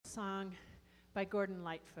song by Gordon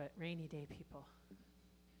Lightfoot, Rainy Day People.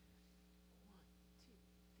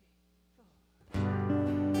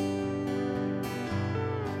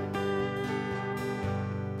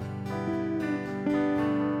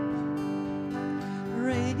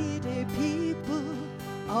 Rainy day people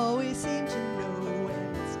always seem to know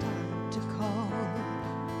when it's time to call.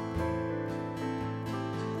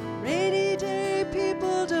 Rainy day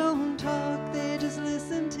people don't talk, they just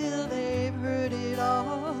listen till they've heard it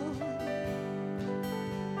all.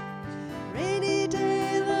 Rainy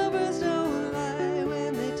day lovers don't lie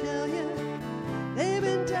when they tell you they've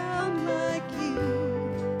been down like you.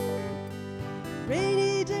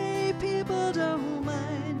 Rainy day people don't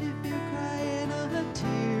mind if you're crying a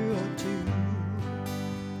tear or two.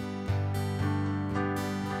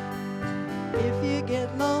 If you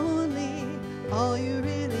get lonely, all you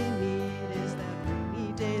really need is that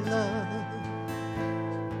rainy day love.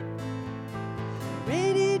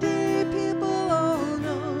 Rainy day people all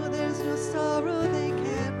know there's no sorrow they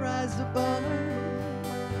can't rise above.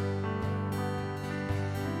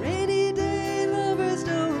 Rainy day lovers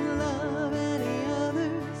don't love any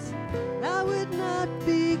others, that would not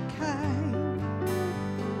be kind.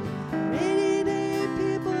 Rainy day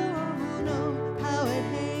people all know how it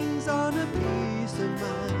hangs on a peace of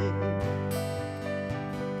mind.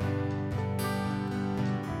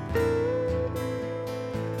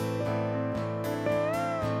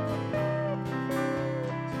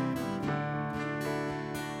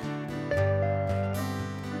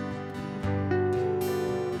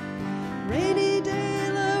 Rainy day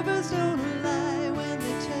lovers don't lie when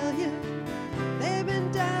they tell you they've been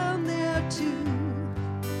down there too.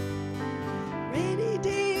 Rainy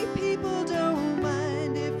day people don't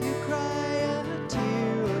mind if you cry a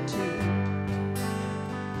tear or two.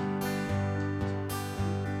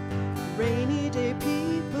 Rainy day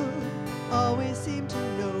people always seem to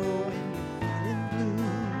know when you're feeling blue.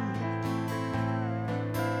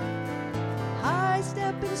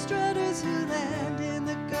 High-stepping strutters who land in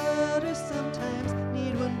the gutter sometimes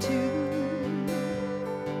need one too.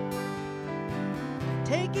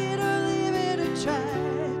 Take it or leave it or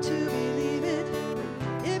try to believe it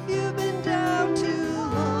if you've been down too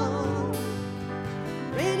long.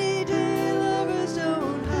 Rainy day lovers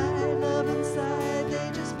don't hide love inside,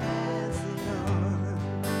 they just pass it on.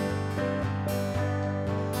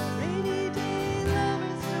 Rainy day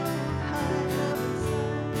lovers don't hide love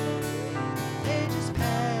inside, they just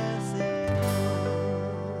pass it on.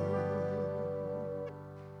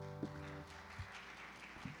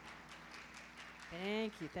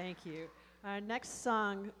 Thank you. Our next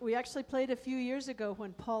song, we actually played a few years ago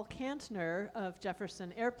when Paul Kantner of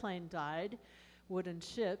Jefferson Airplane died, Wooden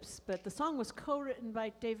Ships, but the song was co-written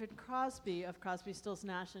by David Crosby of Crosby, Stills,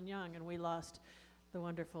 Nash & Young, and we lost the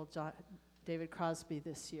wonderful David Crosby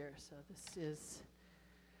this year, so this is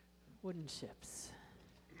Wooden Ships.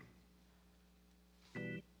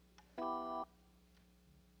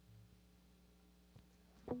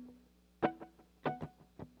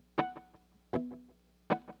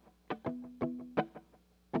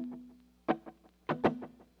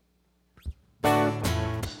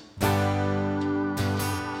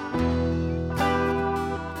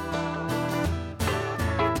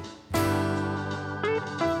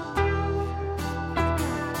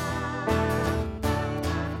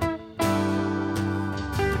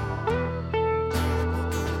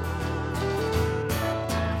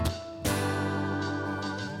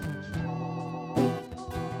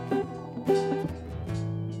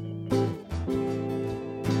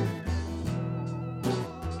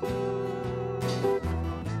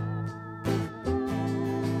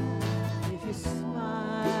 If you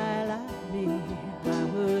smile at me, I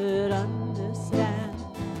would understand,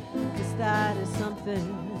 'cause that is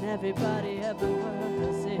something everybody ever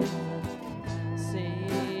was in the same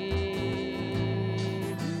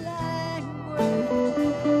language.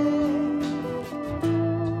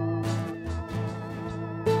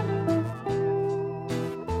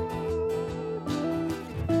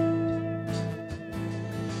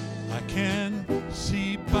 I can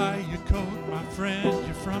see by your coat, my friend,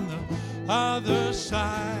 you're from the other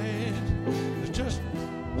side. There's just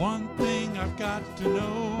one thing I've got to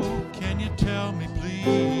know. Can you tell me,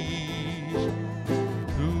 please,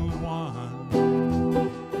 who won?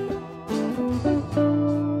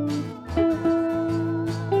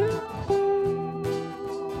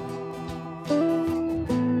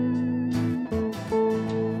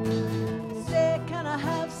 Say, can I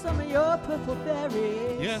have some of your purple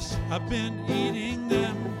berries? Yes, I've been eating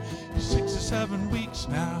them 6 or 7 weeks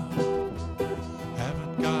now.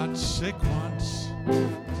 Haven't got sick once.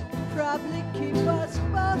 Probably keep us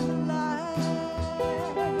both alive.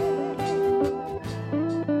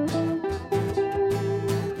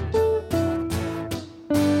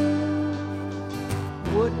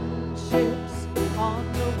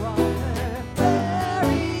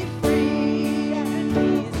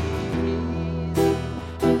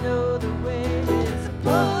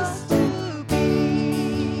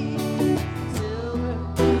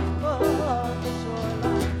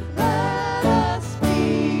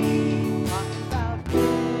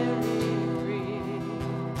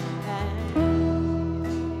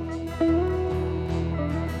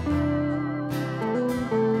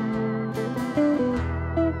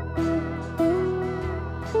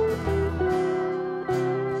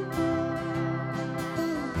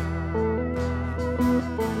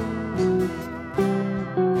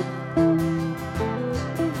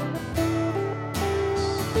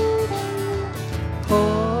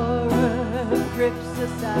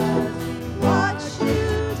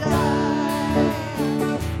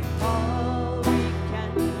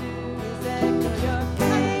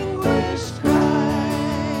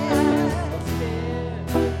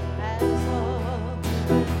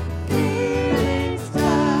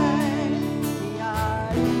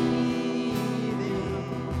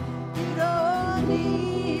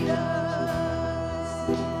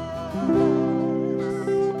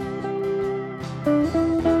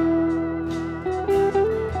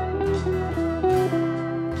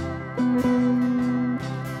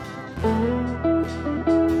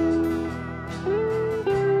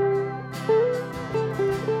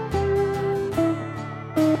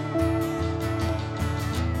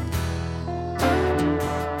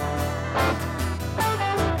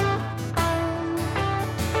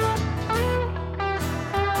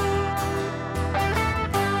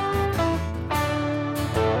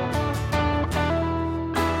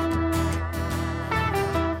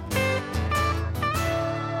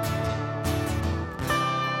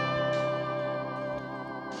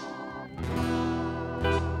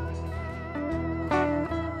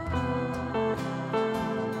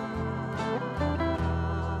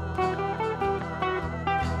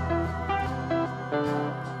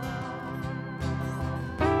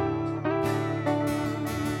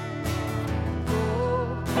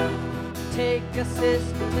 take a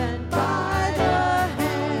sister, then guide her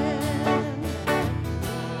hand.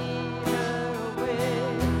 Lead her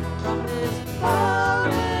away from this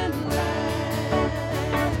foreign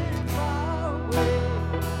land, far away,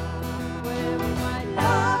 where we might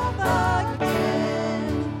love again.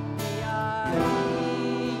 We are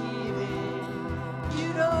leaving. You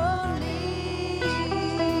don't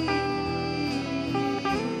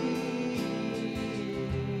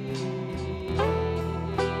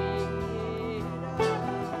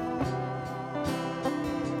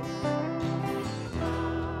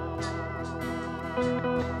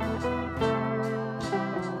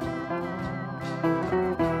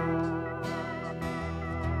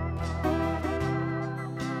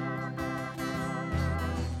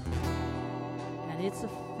And it's a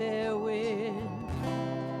fair wind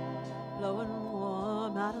blowing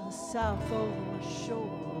warm out of the south over my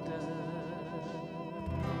shoulder.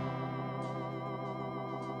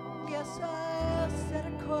 Guess I'll set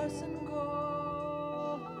a course and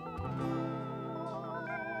go.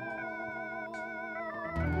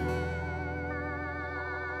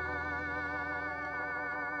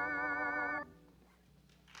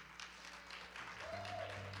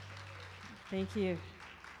 Thank you.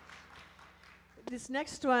 This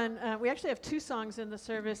next one, we actually have two songs in the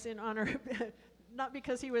service in honor, not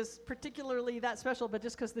because he was particularly that special, but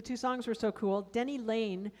just because the two songs were so cool. Denny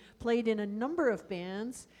Lane played in a number of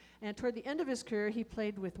bands, and toward the end of his career, he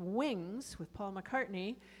played with Wings, with Paul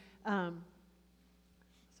McCartney.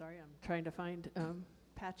 Sorry, I'm trying to find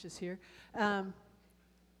patches here. And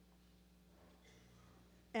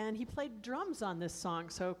he played drums on this song,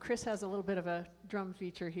 so Chris has a little bit of a drum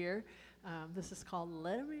feature here. This is called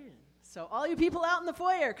Let 'Em In. So all you people out in the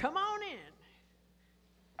foyer, come on in.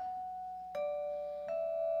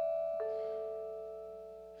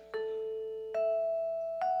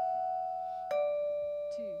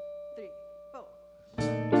 2, 3, 4.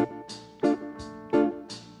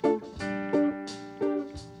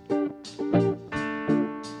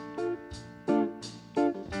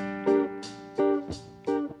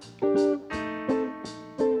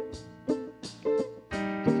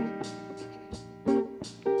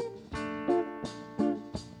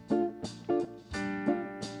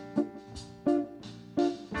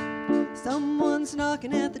 Someone's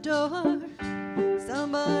knocking at the door.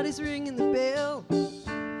 Somebody's ringing the bell.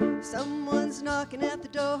 Someone's knocking at the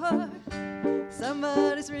door.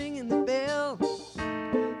 Somebody's ringing the bell.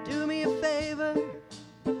 Do me a favor,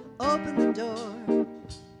 open the door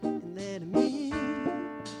and let 'em in.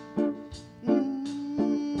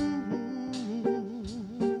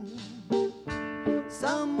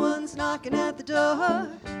 Someone's knocking at the door.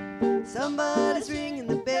 Somebody's ringing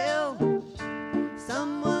the bell.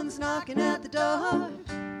 Someone's knocking at the door.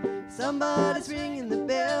 Somebody's ringing the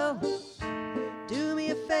bell. Do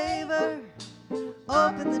me a favor,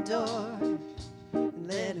 open the door and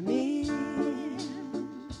let 'em in.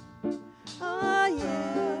 Oh yeah.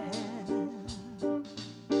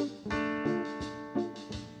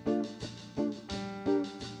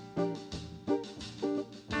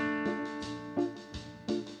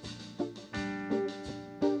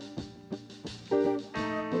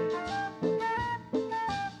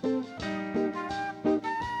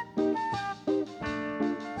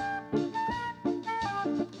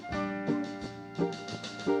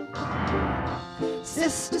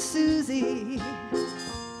 Sister Susie,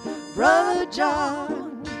 Brother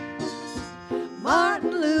John,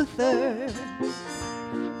 Martin Luther,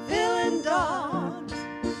 Phil and Dawn,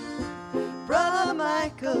 Brother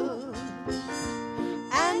Michael,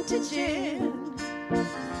 Auntie Jim,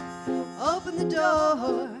 open the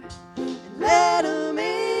door and let 'em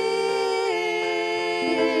in.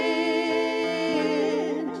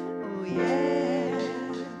 Oh yeah.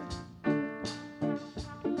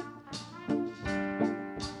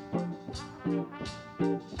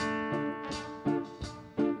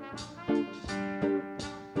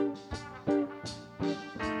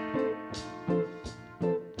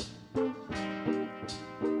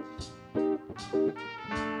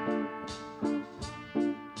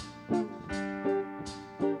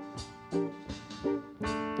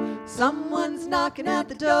 Someone's knocking at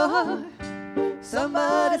the door.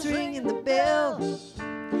 Somebody's ringing the bell.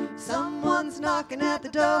 Someone's knocking at the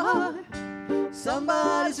door.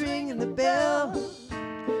 Somebody's ringing the bell.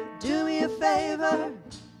 Do me a favor,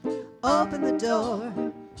 open the door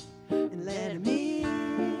and let 'em in.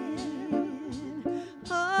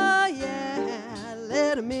 Oh yeah,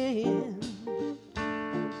 let 'em in.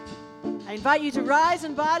 I invite you to rise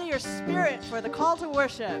in body or spirit for the call to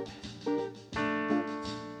worship.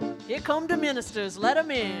 Here come the ministers, let 'em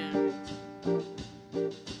in.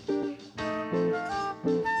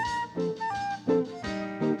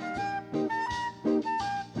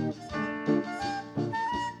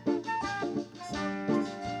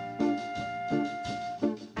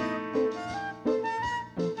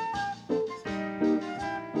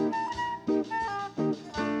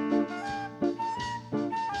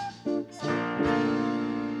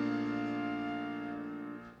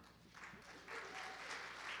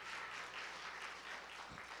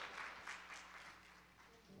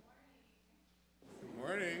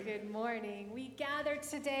 Good morning. We gather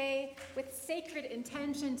today with sacred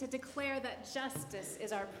intention to declare that justice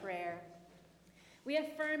is our prayer. We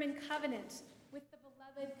affirm in covenant with the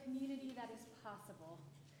beloved community that is possible.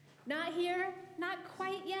 Not here, not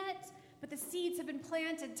quite yet, but the seeds have been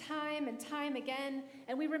planted time and time again,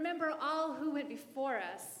 and we remember all who went before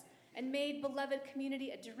us and made beloved community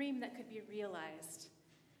a dream that could be realized.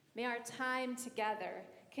 May our time together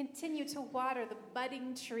continue to water the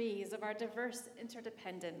budding trees of our diverse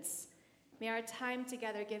interdependence. May our time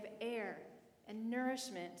together give air and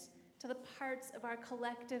nourishment to the parts of our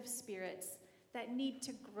collective spirits that need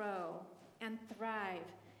to grow and thrive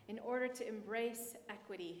in order to embrace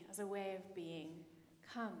equity as a way of being.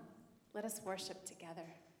 Come, let us worship together.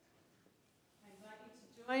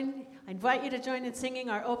 I invite you to join in singing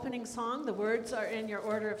our opening song. The words are in your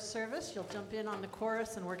order of service. You'll jump in on the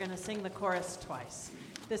chorus, and we're going to sing the chorus twice.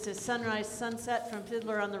 This is Sunrise Sunset from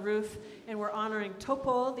Fiddler on the Roof, and we're honoring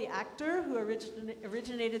Topol, the actor who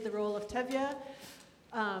originated the role of Tevye,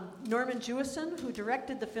 Norman Jewison, who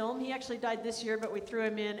directed the film. He actually died this year, but we threw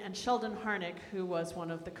him in, and Sheldon Harnick, who was one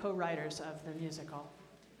of the co-writers of the musical.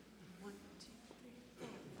 1, 2, 3, 4,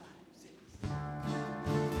 5, 6.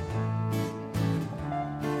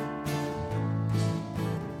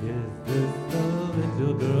 Is this the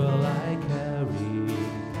little girl I carry?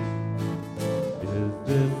 Is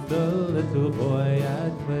this the little boy I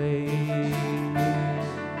play?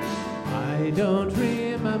 I don't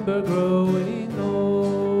remember growing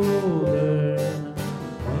older.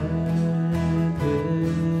 When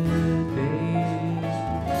did they?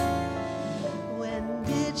 When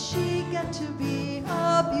did she get to be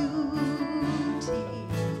a beauty?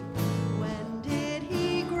 When did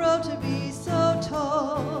he grow to be so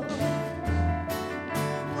tall?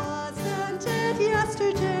 Wasn't it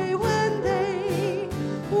yesterday when they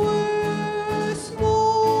were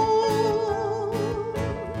small?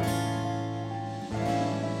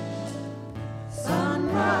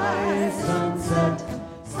 Sunrise, sunset,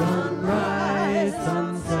 sunrise,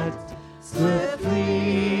 sunset,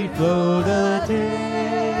 swiftly flow the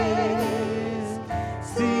days.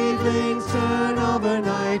 Seedlings turn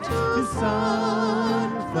overnight to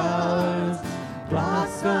sunflowers,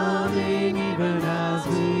 blossoming even as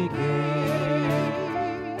we gaze.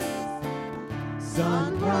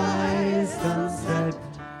 Sunrise, sunset,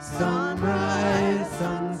 sunrise,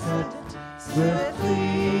 sunset,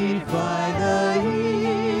 swiftly fly the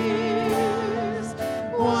years,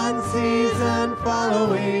 one season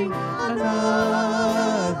following another,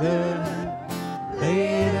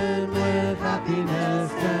 laden with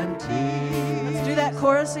happiness and tears. Let's do that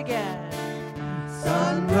chorus again.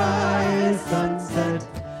 Sunrise, sunset,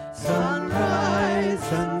 sunrise,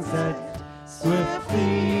 sunset,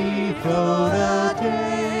 swiftly flow the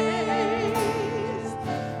days.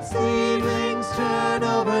 Seedlings turn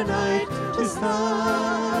overnight to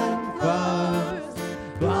sunflowers,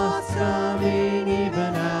 blossoming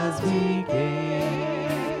even as we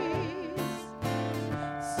gaze.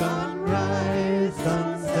 Sunrise,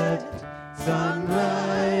 sunset,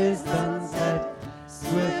 sunrise, sunset,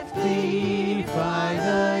 swiftly fly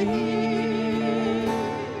the years,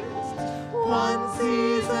 one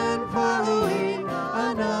season following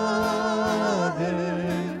another,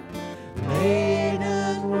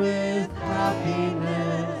 laden with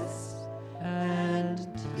happiness and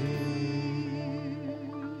tears.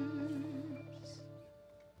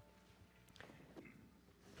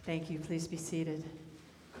 Thank you. Please be seated.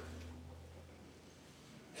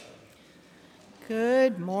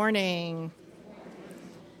 Good morning.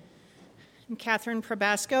 I'm Kathryn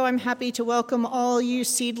Probasco. I'm happy to welcome all you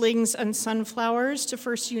seedlings and sunflowers to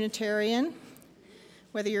First Unitarian.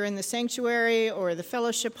 Whether you're in the sanctuary or the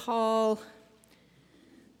fellowship hall,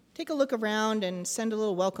 take a look around and send a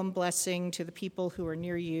little welcome blessing to the people who are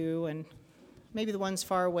near you and maybe the ones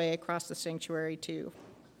far away across the sanctuary too.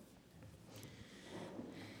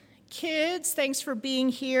 Kids, thanks for being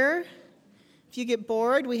here. If you get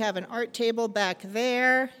bored, we have an art table back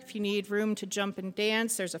there. If you need room to jump and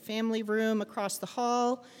dance, there's a family room across the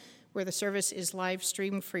hall where the service is live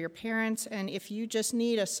streamed for your parents. And if you just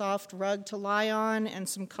need a soft rug to lie on and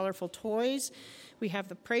some colorful toys, we have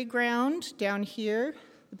the playground down here,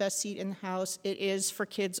 the best seat in the house. It is for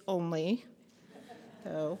kids only,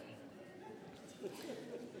 though.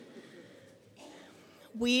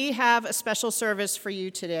 We have a special service for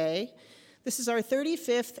you today. This is our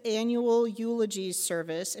 35th annual Eulogies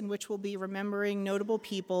service in which we'll be remembering notable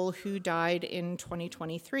people who died in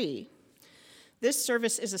 2023. This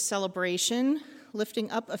service is a celebration,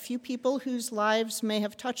 lifting up a few people whose lives may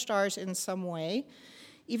have touched ours in some way,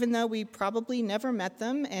 even though we probably never met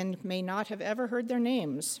them and may not have ever heard their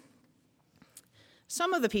names.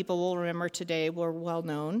 Some of the people we'll remember today were well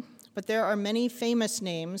known, but there are many famous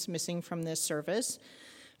names missing from this service.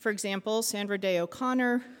 For example, Sandra Day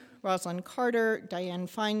O'Connor, Rosalind Carter, Dianne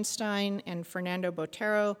Feinstein, and Fernando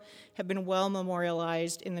Botero have been well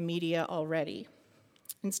memorialized in the media already.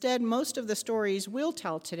 Instead, most of the stories we'll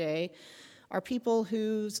tell today are people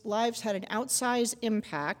whose lives had an outsized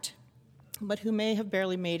impact, but who may have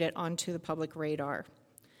barely made it onto the public radar.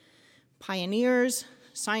 Pioneers,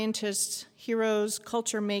 scientists, heroes,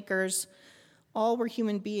 culture makers, all were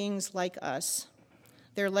human beings like us.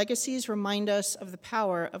 Their legacies remind us of the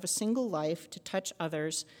power of a single life to touch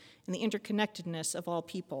others and the interconnectedness of all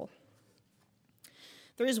people.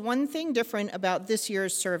 There is one thing different about this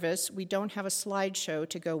year's service. We don't have a slideshow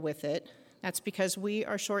to go with it. That's because we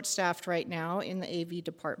are short-staffed right now in the AV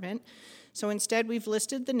department. So instead, we've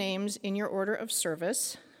listed the names in your order of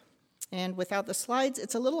service. And without the slides,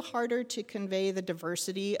 it's a little harder to convey the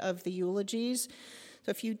diversity of the eulogies. So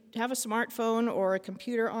if you have a smartphone or a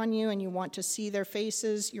computer on you and you want to see their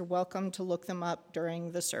faces, you're welcome to look them up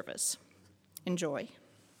during the service. Enjoy.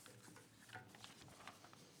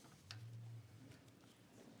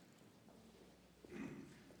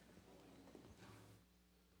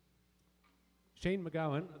 Shane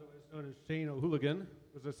McGowan, otherwise known as Shane O'Hooligan,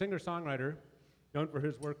 was a singer-songwriter known for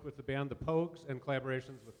his work with the band The Pogues and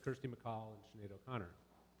collaborations with Kirsty MacColl and Sinead O'Connor.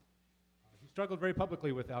 He struggled very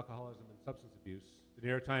publicly with alcoholism and substance abuse. The New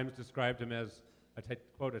York Times described him as,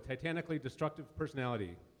 quote, a titanically destructive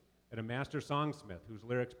personality and a master songsmith whose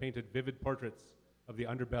lyrics painted vivid portraits of the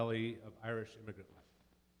underbelly of Irish immigrant life.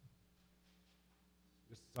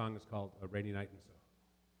 This song is called A Rainy Night in So.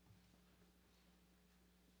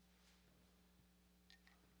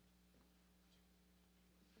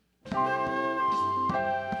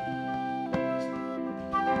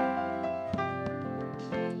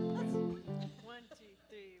 One, two,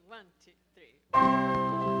 three, 1, 2, 3.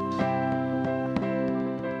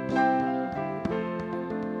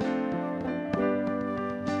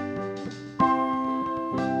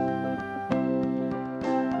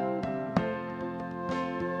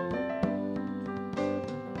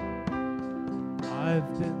 I've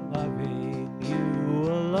been loving you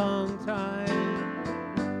a long time.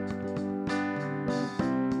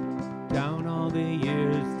 Down all the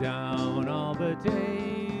years, down all the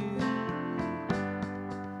days.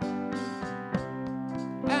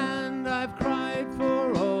 And I've cried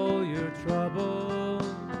for all your trouble.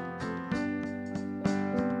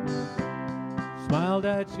 Smiled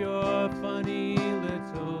at your funny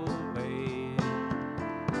little ways.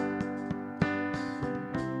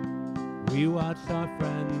 We watched our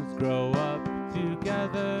friends grow up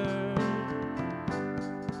together.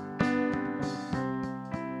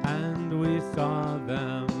 And we saw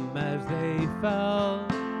them as they fell.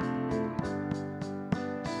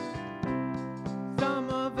 Some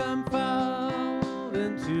of them fell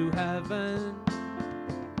into heaven.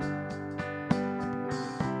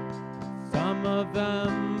 Some of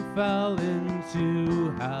them fell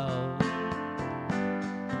into hell.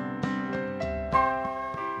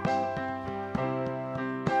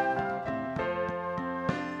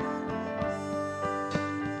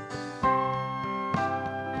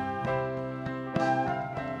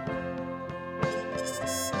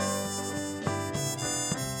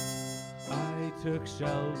 Took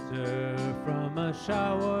shelter from a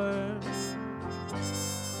shower,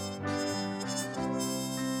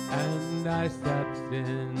 and I stepped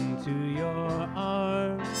into your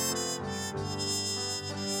arms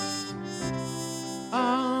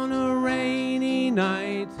on a rainy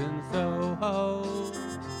night in Soho.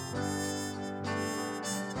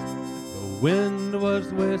 The wind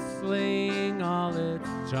was whistling all its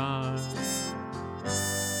charms.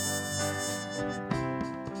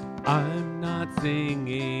 I'm not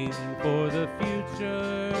singing for the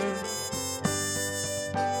future.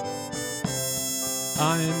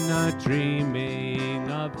 I'm not dreaming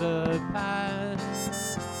of the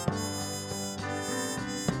past.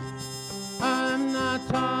 I'm not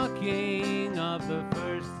talking of the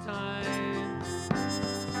first time.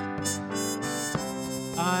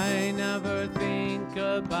 I never think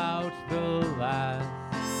about the last.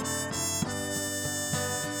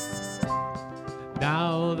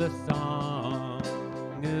 Now the song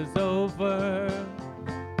is over.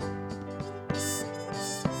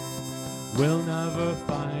 We'll never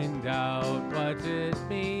find out what it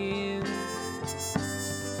means.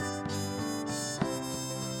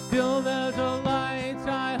 Still there's a light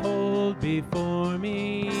I hold before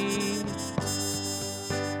me,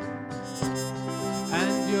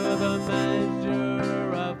 and you're the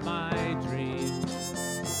measure of my dreams.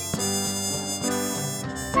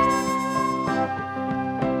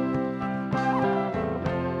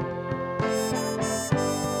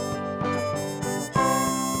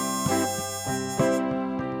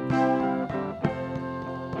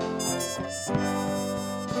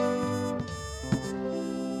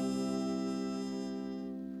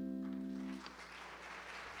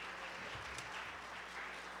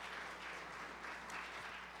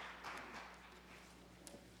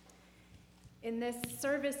 in this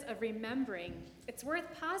service of remembering, it's worth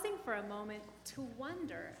pausing for a moment to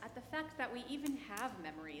wonder at the fact that we even have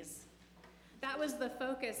memories. That was the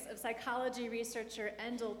focus of psychology researcher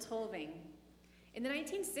Endel Tolving. In the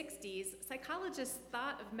 1960s, psychologists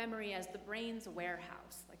thought of memory as the brain's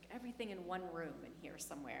warehouse, like everything in one room in here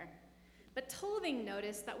somewhere. But Tolving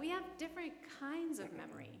noticed that we have different kinds of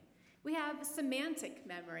memory. We have semantic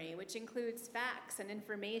memory, which includes facts and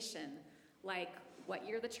information, like what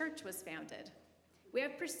year the church was founded. We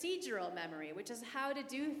have procedural memory, which is how to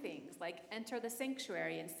do things, like enter the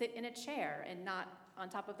sanctuary and sit in a chair and not on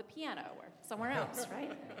top of the piano or somewhere else,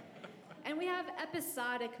 right? And we have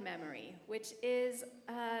episodic memory, which is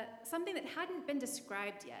something that hadn't been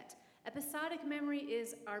described yet. Episodic memory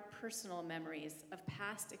is our personal memories of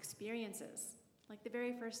past experiences, like the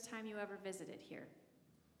very first time you ever visited here.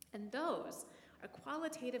 And those are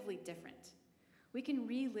qualitatively different. We can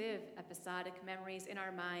relive episodic memories in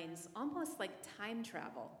our minds, almost like time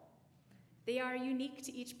travel. They are unique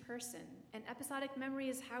to each person, and episodic memory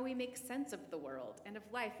is how we make sense of the world and of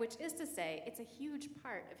life, which is to say, it's a huge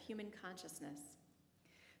part of human consciousness.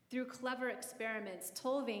 Through clever experiments,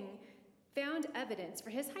 Tolving found evidence for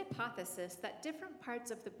his hypothesis that different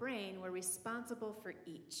parts of the brain were responsible for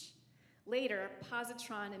each. Later,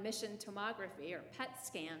 positron emission tomography, or PET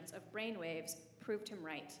scans of brainwaves, proved him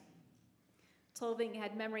right. Tolving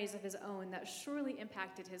had memories of his own that surely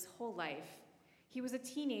impacted his whole life. He was a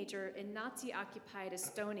teenager in Nazi-occupied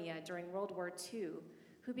Estonia during World War II,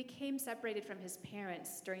 who became separated from his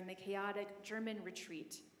parents during the chaotic German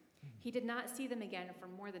retreat. He did not see them again for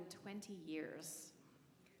more than 20 years.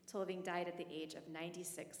 Tolving died at the age of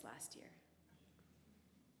 96 last year.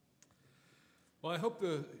 Well, I hope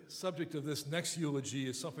the subject of this next eulogy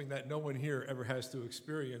is something that no one here ever has to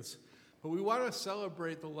experience, but we want to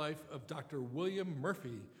celebrate the life of Dr. William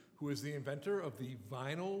Murphy, who is the inventor of the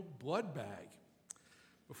vinyl blood bag.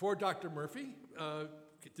 Before Dr. Murphy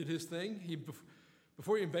did his thing,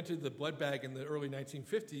 before he invented the blood bag in the early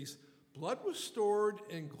 1950s, blood was stored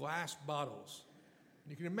in glass bottles.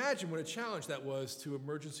 And you can imagine what a challenge that was to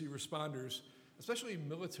emergency responders, especially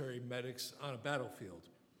military medics on a battlefield.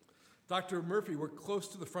 Dr. Murphy worked close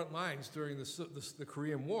to the front lines during the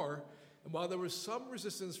Korean War, and while there was some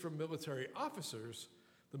resistance from military officers,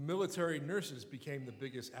 the military nurses became the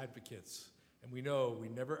biggest advocates. And we know we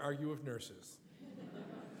never argue with nurses.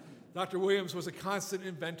 Dr. Williams was a constant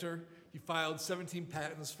inventor. He filed 17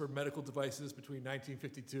 patents for medical devices between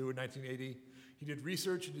 1952 and 1980. He did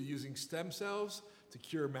research into using stem cells to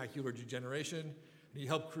cure macular degeneration, and he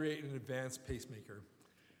helped create an advanced pacemaker.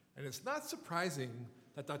 And it's not surprising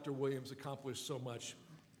that Dr. Williams accomplished so much.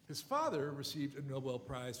 His father received a Nobel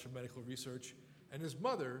Prize for medical research, and his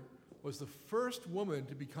mother was the first woman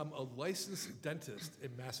to become a licensed dentist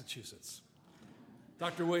in Massachusetts.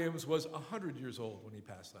 Dr. Williams was 100 years old when he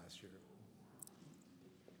passed last year.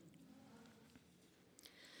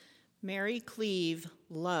 Mary Cleave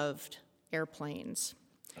loved airplanes.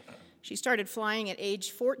 She started flying at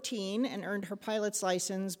age 14 and earned her pilot's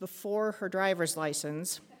license before her driver's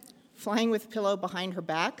license, flying with a pillow behind her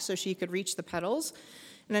back so she could reach the pedals,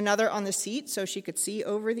 and another on the seat so she could see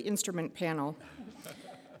over the instrument panel.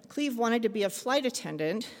 Cleave wanted to be a flight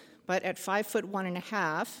attendant, but at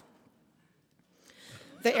 5'1.5",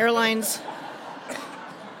 the airlines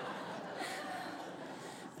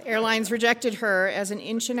rejected her as 1.5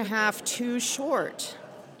 inches too short.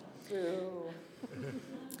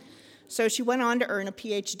 So she went on to earn a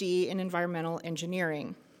PhD in environmental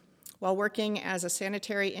engineering. While working as a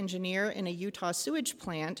sanitary engineer in a Utah sewage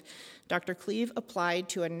plant, Dr. Cleave applied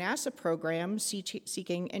to a NASA program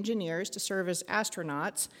seeking engineers to serve as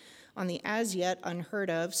astronauts on the as-yet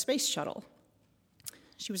unheard-of space shuttle.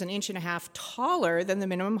 She was 1.5 inches taller than the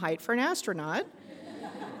minimum height for an astronaut,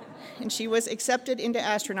 and she was accepted into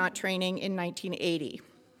astronaut training in 1980.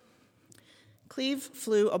 Cleave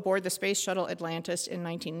flew aboard the Space Shuttle Atlantis in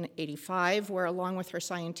 1985, where, along with her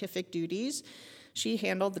scientific duties, she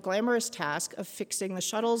handled the glamorous task of fixing the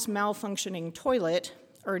shuttle's malfunctioning toilet,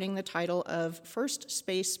 earning the title of First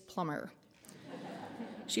Space Plumber.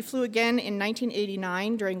 She flew again in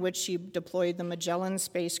 1989, during which she deployed the Magellan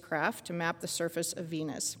spacecraft to map the surface of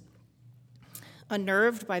Venus.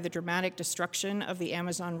 Unnerved by the dramatic destruction of the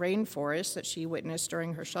Amazon rainforest that she witnessed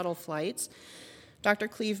during her shuttle flights, Dr.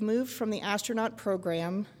 Cleave moved from the astronaut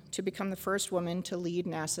program to become the first woman to lead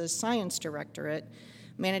NASA's Science Directorate,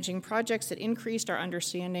 managing projects that increased our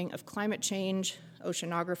understanding of climate change,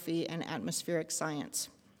 oceanography, and atmospheric science.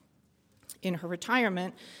 In her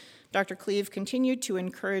retirement, Dr. Cleave continued to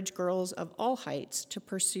encourage girls of all heights to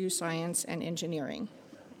pursue science and engineering.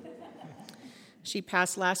 She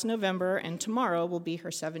passed last November, and tomorrow will be her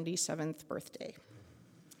 77th birthday.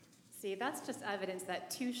 See, that's just evidence that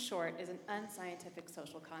too short is an unscientific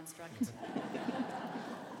social construct.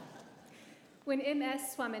 When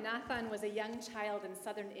M.S. Swaminathan was a young child in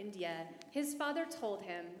southern India, his father told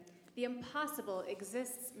him, "The impossible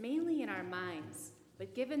exists mainly in our minds,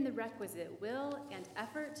 but given the requisite will and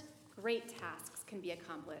effort, great tasks can be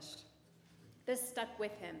accomplished." This stuck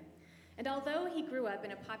with him. And although he grew up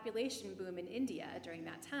in a population boom in India during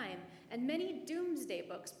that time, and many doomsday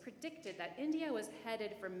books predicted that India was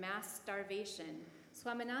headed for mass starvation,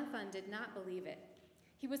 Swaminathan did not believe it.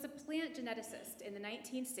 He was a plant geneticist in the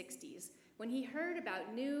 1960s when he heard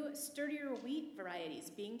about new, sturdier wheat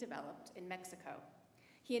varieties being developed in Mexico.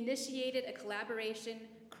 He initiated a collaboration,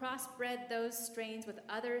 crossbred those strains with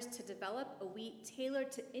others to develop a wheat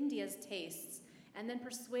tailored to India's tastes, and then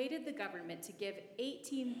persuaded the government to give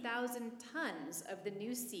 18,000 tons of the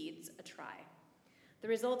new seeds a try. The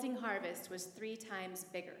resulting harvest was 3 times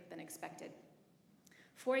bigger than expected.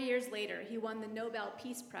 4 years later, he won the Nobel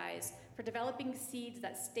Peace Prize for developing seeds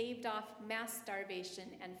that staved off mass starvation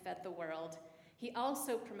and fed the world. He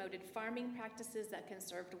also promoted farming practices that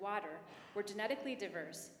conserved water, were genetically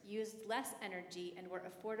diverse, used less energy, and were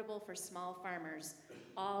affordable for small farmers,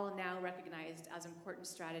 all now recognized as important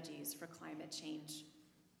strategies for climate change.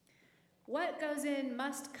 What goes in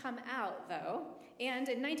must come out, though, and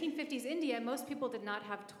in 1950s India, most people did not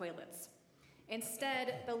have toilets.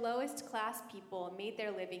 Instead, the lowest class people made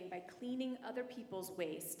their living by cleaning other people's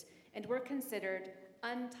waste and were considered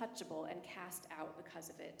untouchable and cast out because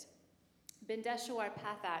of it. Bindeshwar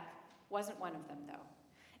Pathak wasn't one of them, though.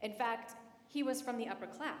 In fact, he was from the upper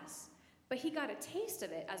class, but he got a taste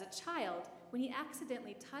of it as a child when he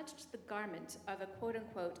accidentally touched the garment of a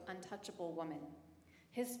quote-unquote untouchable woman.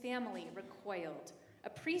 His family recoiled. A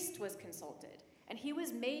priest was consulted, and he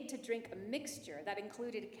was made to drink a mixture that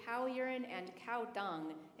included cow urine and cow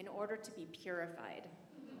dung in order to be purified.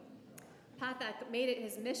 Pathak made it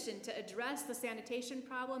his mission to address the sanitation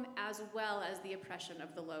problem as well as the oppression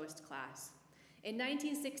of the lowest class. In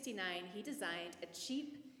 1969, he designed a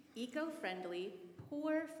cheap, eco-friendly,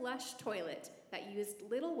 poor flush toilet that used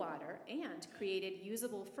little water and created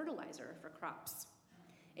usable fertilizer for crops.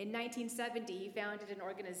 In 1970, he founded an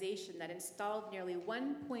organization that installed nearly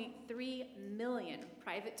 1.3 million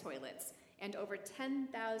private toilets and over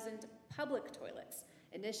 10,000 public toilets,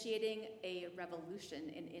 initiating a revolution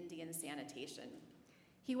in Indian sanitation.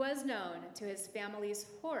 He was known to his family's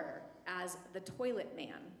horror as the Toilet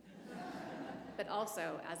Man, but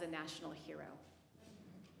also as a national hero.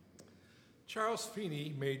 Charles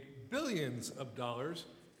Feeney made billions of dollars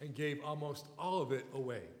and gave almost all of it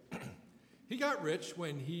away. He got rich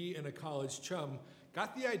when he and a college chum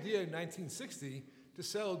got the idea in 1960 to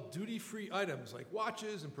sell duty-free items like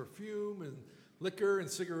watches and perfume and liquor and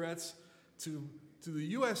cigarettes to the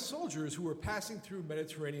U.S. soldiers who were passing through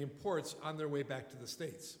Mediterranean ports on their way back to the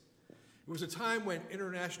States. It was a time when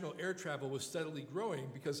international air travel was steadily growing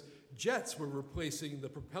because jets were replacing the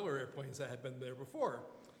propeller airplanes that had been there before.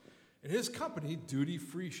 And his company, Duty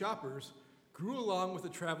Free Shoppers, grew along with the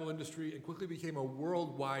travel industry and quickly became a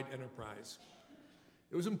worldwide enterprise.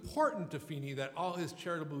 It was important to Feeney that all his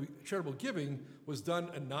charitable giving was done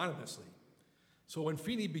anonymously. So when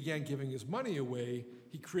Feeney began giving his money away,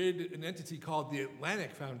 he created an entity called the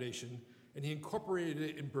Atlantic Foundation, and he incorporated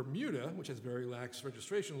it in Bermuda, which has very lax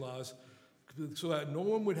registration laws, so that no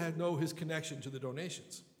one would know his connection to the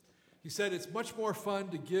donations. He said, "It's much more fun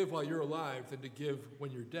to give while you're alive than to give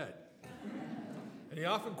when you're dead." And he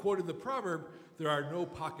often quoted the proverb, "There are no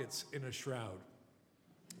pockets in a shroud."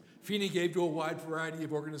 Feeney gave to a wide variety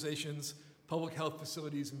of organizations, public health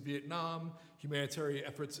facilities in Vietnam, humanitarian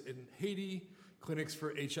efforts in Haiti, clinics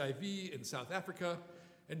for HIV in South Africa,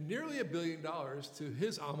 and nearly $1 billion to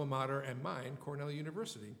his alma mater and mine, Cornell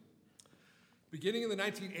University. Beginning in the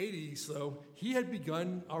 1980s, though, he had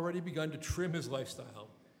already begun to trim his lifestyle.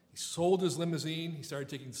 He sold his limousine, he started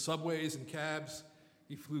taking subways and cabs,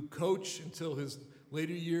 he flew coach until his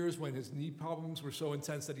later years when his knee problems were so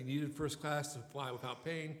intense that he needed first class to fly without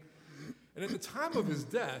pain. And at the time of his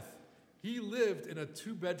death, he lived in a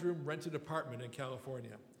 2-bedroom rented apartment in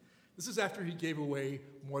California. This is after he gave away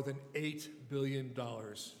more than $8 billion.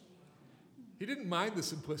 He didn't mind the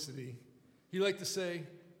simplicity. He liked to say,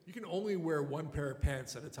 "You can only wear one pair of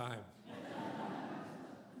pants at a time."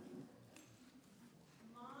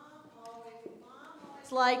 Mom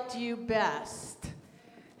always liked you best.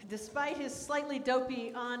 Despite his slightly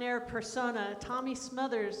dopey on-air persona, Tommy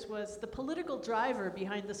Smothers was the political driver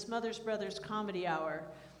behind the Smothers Brothers Comedy Hour.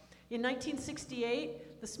 In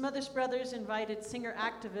 1968, the Smothers Brothers invited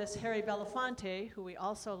singer-activist Harry Belafonte, who we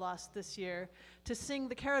also lost this year, to sing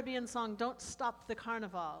the Caribbean song Don't Stop the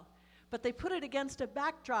Carnival. But they put it against a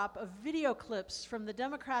backdrop of video clips from the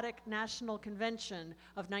Democratic National Convention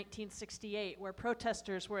of 1968, where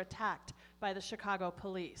protesters were attacked by the Chicago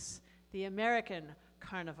police, the American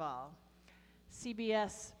Carnival.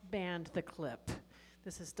 CBS banned the clip.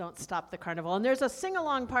 This is Don't Stop the Carnival. And there's a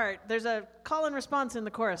sing-along part. There's a call and response in the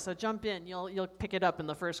chorus, so jump in. You'll pick it up in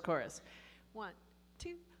the first chorus. 1,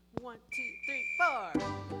 2, 1, 2, 3, 4.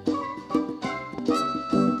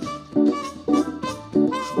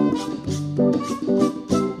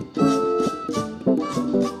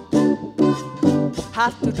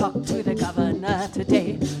 Have to talk to the governor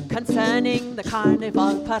today concerning the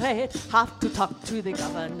carnival parade. Have to talk to the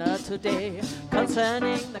governor today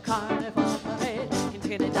concerning the carnival parade. In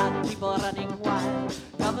Trinidad, people running wild.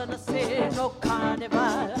 Governor said no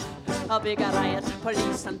carnival. A big riot,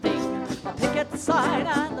 police and thing. A picket sign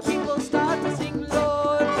and the people start to sing.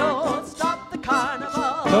 Lord, don't stop the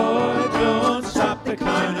carnival. Lord, don't stop the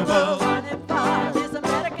carnival. Carnival is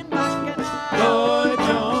American bacchanal. Lord,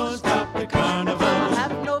 don't stop the carnival.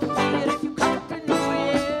 Have no fear if you come to New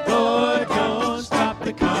Year. Lord, don't stop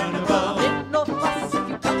the carnival. Make no fuss if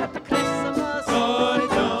you come to Christmas. Lord,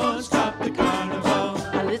 don't stop the carnival.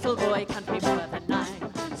 A little boy can't be more than 9,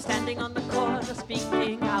 standing on the corner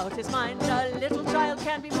speaking out his mind. A little child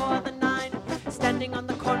can't be more than 9, standing on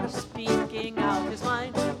the corner speaking out his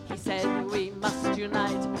mind. He said we must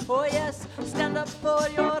unite. Oh yes, stand up for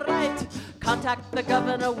your right. Contact the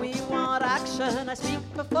governor, we want action. I speak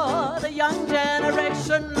before the young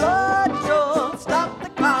generation. Lord, don't stop the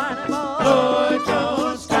carnival. Lord,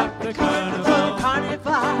 don't stop the carnival.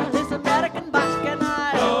 Carnival is American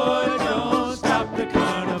bacchanal. Lord, don't stop the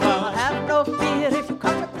carnival. Have no fear if you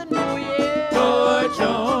come up the New Year. Lord,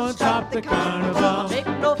 don't stop the carnival. Make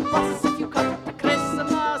no fuss if you come up to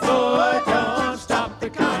Christmas. Lord, don't stop the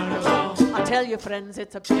carnival. I tell you, friends,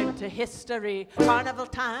 it's a big to history. Carnival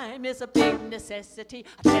time is a big necessity.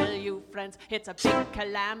 I tell you, friends, it's a big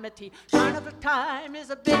calamity. Carnival time is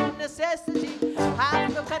a big necessity.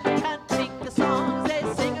 Half the country can't sing the songs they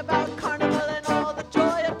sing about carnival and all the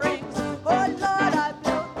joy it brings. Oh Lord, I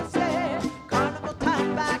blow to say, carnival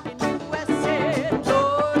time back in USA.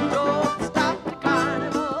 Lord, don't stop the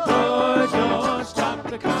carnival. Lord, don't stop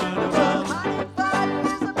the carnival.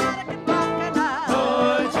 Carnival is American bacchanal.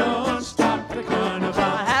 Lord, don't stop the carnival.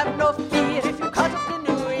 Have no fear if you cut up the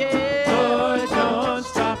New Year. Lord, don't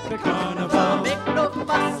stop the carnival. Make no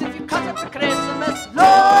fuss if you cut up the Christmas.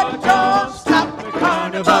 Lord, don't stop the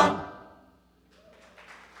carnival.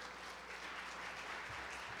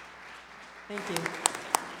 Thank you.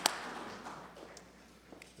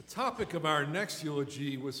 The topic of our next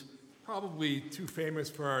eulogy was probably too famous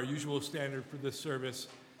for our usual standard for this service,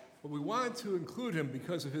 but we wanted to include him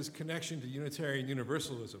because of his connection to Unitarian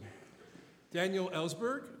Universalism. Daniel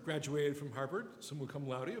Ellsberg graduated from Harvard, summa cum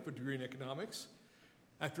laude, with a degree in economics.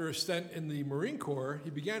 After a stint in the Marine Corps, he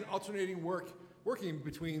began alternating working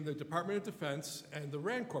between the Department of Defense and the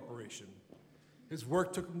Rand Corporation. His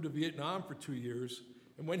work took him to Vietnam for 2 years,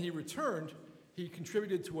 and when he returned, he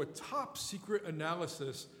contributed to a top-secret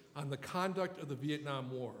analysis on the conduct of the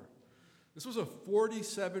Vietnam War. This was a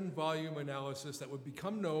 47-volume analysis that would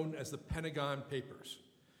become known as the Pentagon Papers.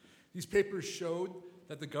 These papers showed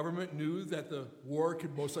that the government knew that the war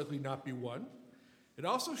could most likely not be won. It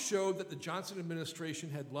also showed that the Johnson administration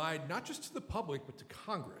had lied not just to the public, but to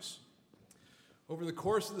Congress. Over the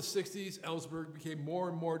course of the 60s, Ellsberg became more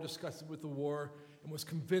and more disgusted with the war and was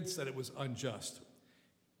convinced that it was unjust.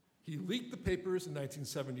 He leaked the papers in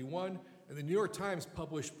 1971, and the New York Times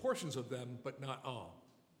published portions of them, but not all.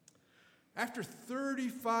 After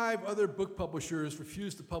 35 other book publishers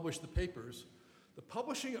refused to publish the papers, the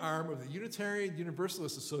publishing arm of the Unitarian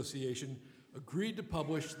Universalist Association agreed to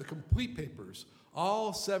publish the complete papers,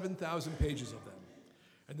 all 7,000 pages of them.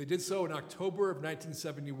 And they did so in October of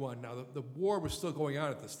 1971. Now, the war was still going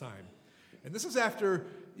on at this time. And this is after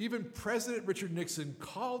even President Richard Nixon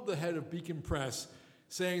called the head of Beacon Press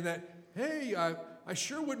saying that, hey, I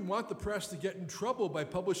sure wouldn't want the press to get in trouble by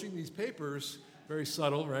publishing these papers. Very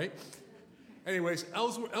subtle, right? Anyways,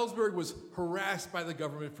 Ellsberg was harassed by the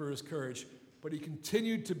government for his courage, but he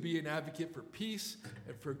continued to be an advocate for peace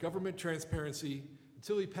and for government transparency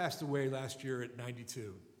until he passed away last year at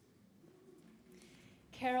 92.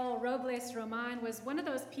 Carol Robles Roman was one of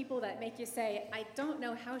those people that make you say, I don't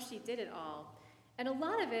know how she did it all. And a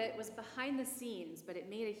lot of it was behind the scenes, but it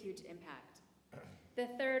made a huge impact. The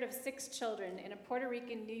third of 6 children in a Puerto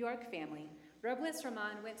Rican New York family, Robles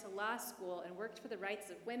Roman went to law school and worked for the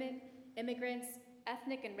rights of women, immigrants,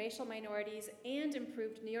 ethnic and racial minorities, and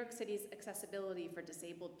improved New York City's accessibility for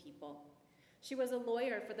disabled people. She was a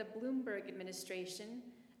lawyer for the Bloomberg administration,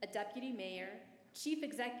 a deputy mayor, chief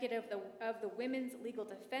executive of the Women's Legal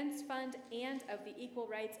Defense Fund and of the Equal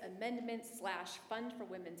Rights Amendment / Fund for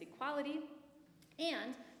Women's Equality,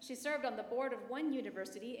 and she served on the board of one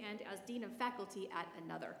university and as dean of faculty at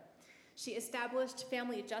another. She established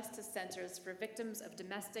family justice centers for victims of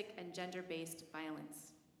domestic and gender-based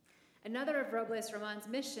violence. Another of Robles Roman's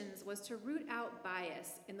missions was to root out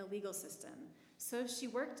bias in the legal system, so she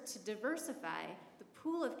worked to diversify the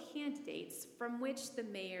pool of candidates from which the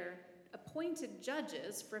mayor appointed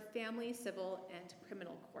judges for family, civil, and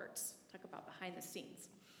criminal courts. Talk about behind the scenes.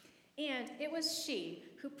 And it was she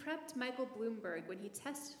who prepped Michael Bloomberg when he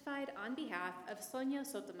testified on behalf of Sonia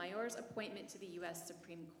Sotomayor's appointment to the U.S.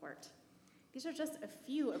 Supreme Court. These are just a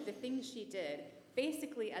few of the things she did,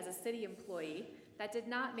 basically as a city employee, that did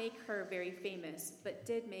not make her very famous, but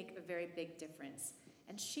did make a very big difference.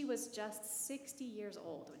 And she was just 60 years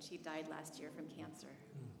old when she died last year from cancer.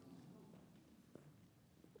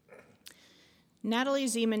 Natalie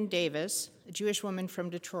Zeman Davis, a Jewish woman from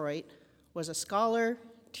Detroit, was a scholar,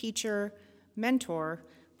 teacher, mentor,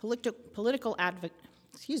 political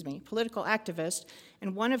activist,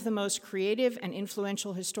 and one of the most creative and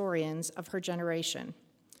influential historians of her generation.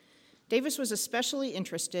 Davis was especially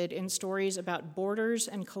interested in stories about borders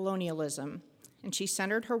and colonialism, and she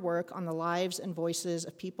centered her work on the lives and voices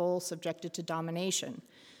of people subjected to domination: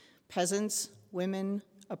 peasants, women,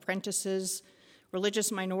 apprentices,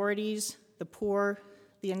 religious minorities, the poor,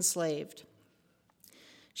 the enslaved.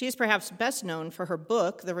 She is perhaps best known for her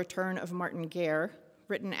book, The Return of Martin Guerre,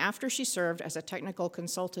 written after she served as a technical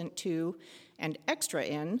consultant to and extra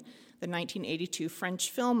in the 1982 French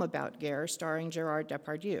film about Guerre starring Gérard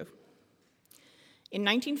Depardieu. In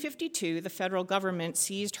 1952, the federal government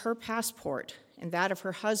seized her passport and that of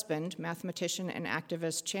her husband, mathematician and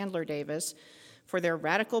activist Chandler Davis, for their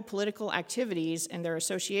radical political activities and their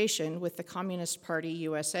association with the Communist Party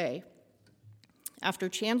USA. After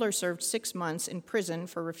Chandler served 6 months in prison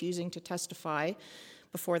for refusing to testify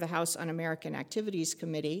before the House Un-American Activities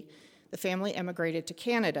Committee, the family emigrated to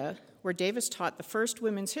Canada, where Davis taught the first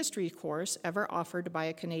women's history course ever offered by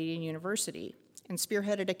a Canadian university and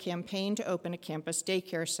spearheaded a campaign to open a campus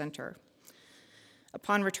daycare center.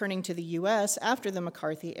 Upon returning to the U.S. after the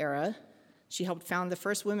McCarthy era, she helped found the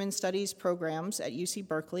first women's studies programs at UC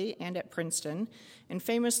Berkeley and at Princeton, and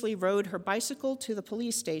famously rode her bicycle to the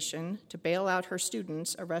police station to bail out her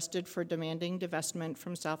students arrested for demanding divestment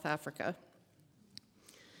from South Africa.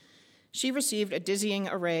 She received a dizzying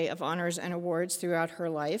array of honors and awards throughout her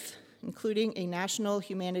life, including a National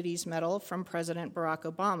Humanities Medal from President Barack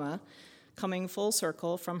Obama, coming full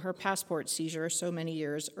circle from her passport seizure so many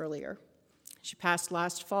years earlier. She passed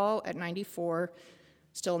last fall at 94,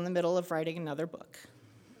 still in the middle of writing another book.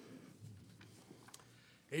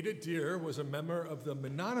 Ada Deer was a member of the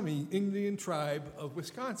Menominee Indian tribe of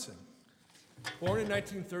Wisconsin. Born in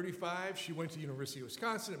 1935, she went to the University of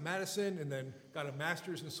Wisconsin at Madison and then got a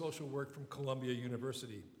master's in social work from Columbia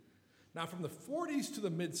University. Now, from the 40s to the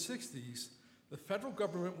mid-60s, the federal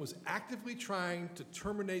government was actively trying to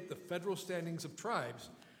terminate the federal standings of tribes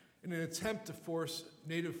in an attempt to force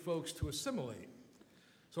Native folks to assimilate.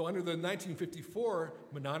 So under the 1954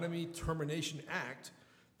 Menominee Termination Act,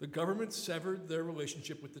 the government severed their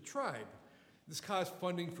relationship with the tribe. This caused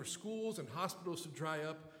funding for schools and hospitals to dry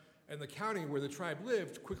up, and the county where the tribe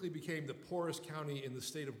lived quickly became the poorest county in the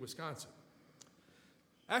state of Wisconsin.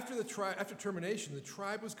 After termination, the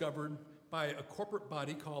tribe was governed by a corporate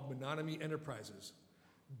body called Menominee Enterprises.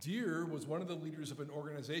 Deer was one of the leaders of an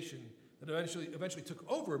organization that eventually took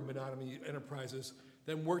over Menominee Enterprises,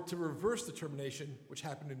 then worked to reverse the termination, which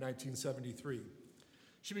happened in 1973.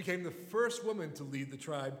 She became the first woman to lead the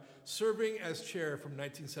tribe, serving as chair from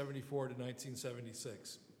 1974 to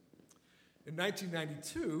 1976. In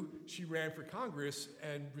 1992, she ran for Congress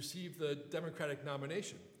and received the Democratic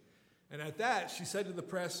nomination. And at that, she said to the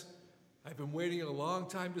press, "I've been waiting a long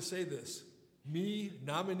time to say this. Me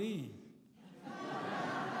nominee."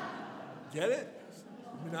 Get it?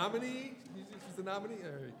 Nominee? She's the nominee?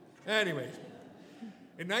 All right. Anyways,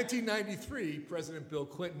 in 1993, President Bill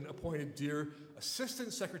Clinton appointed Deer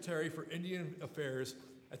Assistant Secretary for Indian Affairs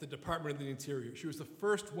at the Department of the Interior. She was the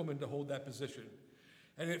first woman to hold that position.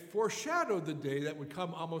 And it foreshadowed the day that would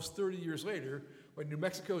come almost 30 years later when New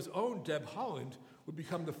Mexico's own Deb Haaland would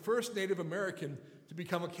become the first Native American to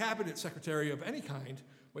become a cabinet secretary of any kind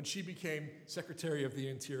when she became Secretary of the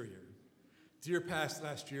Interior. Deer passed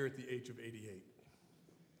last year at the age of 88.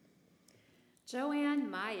 Joanne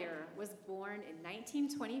Meyer was born in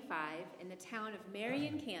 1925 in the town of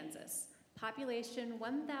Marion, Kansas, population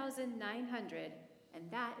 1,900, and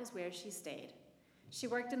that is where she stayed. She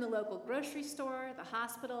worked in the local grocery store, the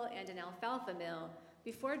hospital, and an alfalfa mill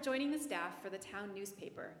before joining the staff for the town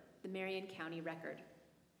newspaper, the Marion County Record.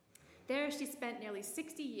 There, she spent nearly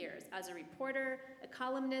 60 years as a reporter, a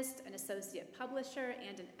columnist, an associate publisher,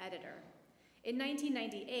 and an editor. In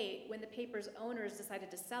 1998, when the paper's owners decided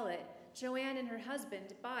to sell it, Joanne and her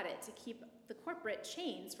husband bought it to keep the corporate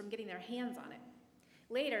chains from getting their hands on it.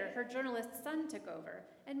 Later, her journalist son took over,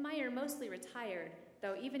 and Meyer mostly retired,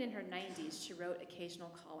 though even in her 90s, she wrote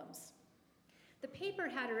occasional columns. The paper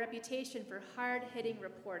had a reputation for hard-hitting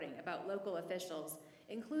reporting about local officials,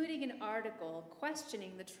 including an article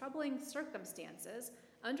questioning the troubling circumstances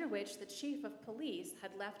under which the chief of police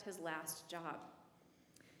had left his last job.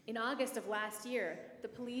 In August of last year, the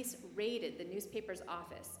police raided the newspaper's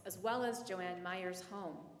office, as well as Joanne Meyer's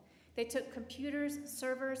home. They took computers,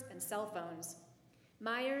 servers, and cell phones.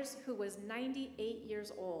 Myers, who was 98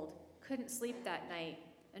 years old, couldn't sleep that night,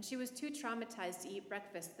 and she was too traumatized to eat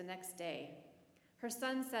breakfast the next day. Her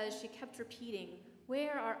son says she kept repeating,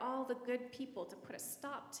 "Where are all the good people to put a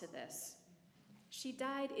stop to this?" She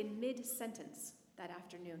died in mid-sentence that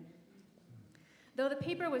afternoon. Though the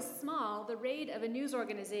paper was small, the raid of a news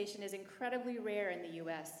organization is incredibly rare in the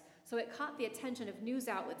U.S., so it caught the attention of news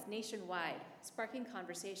outlets nationwide, sparking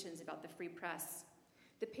conversations about the free press.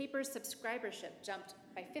 The paper's subscribership jumped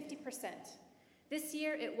by 50%. This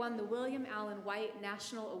year, it won the William Allen White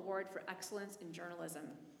National Award for Excellence in Journalism.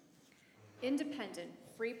 Independent,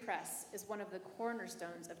 free press is one of the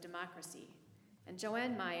cornerstones of democracy, and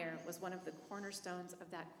Joanne Meyer was one of the cornerstones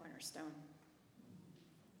of that cornerstone.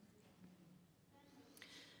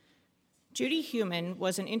 Judy Heumann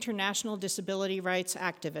was an international disability rights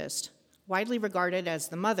activist, widely regarded as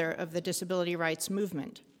the mother of the disability rights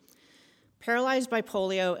movement. Paralyzed by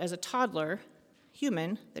polio as a toddler,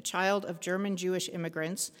 Heumann, the child of German Jewish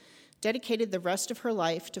immigrants, dedicated the rest of her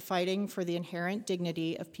life to fighting for the inherent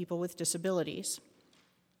dignity of people with disabilities.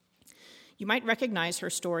 You might recognize her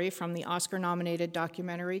story from the Oscar-nominated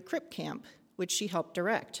documentary Crip Camp, which she helped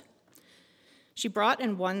direct. She brought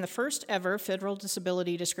and won the first ever federal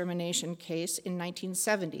disability discrimination case in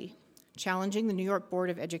 1970, challenging the New York Board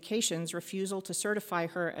of Education's refusal to certify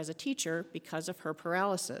her as a teacher because of her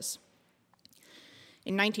paralysis.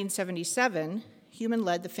 In 1977, Heumann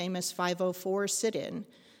led the famous 504 sit-in,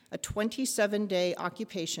 a 27-day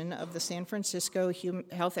occupation of the San Francisco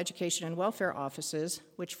Health Education and Welfare offices,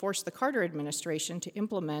 which forced the Carter administration to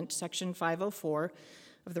implement Section 504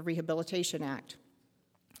 of the Rehabilitation Act.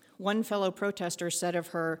 One fellow protester said of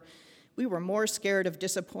her, "We were more scared of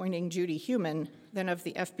disappointing Judy Heumann than of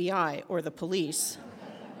the FBI or the police."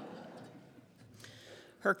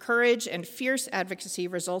 Her courage and fierce advocacy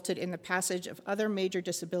resulted in the passage of other major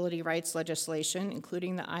disability rights legislation,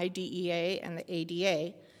 including the IDEA and the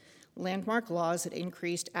ADA, landmark laws that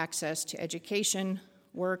increased access to education,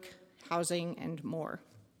 work, housing, and more.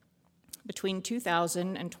 Between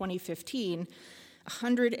 2000 and 2015,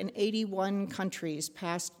 181 countries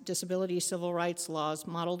passed disability civil rights laws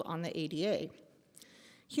modeled on the ADA.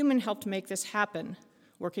 Heumann helped make this happen,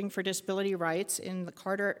 working for disability rights in the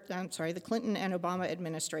Clinton and Obama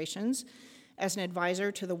administrations, as an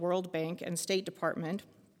advisor to the World Bank and State Department,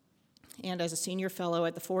 and as a senior fellow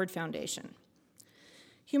at the Ford Foundation.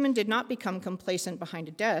 Heumann did not become complacent behind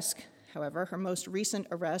a desk. However, her most recent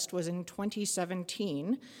arrest was in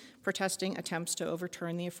 2017, protesting attempts to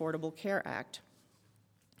overturn the Affordable Care Act.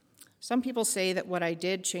 "Some people say that what I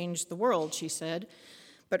did changed the world," she said,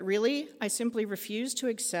 "but really, I simply refused to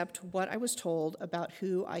accept what I was told about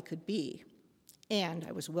who I could be, and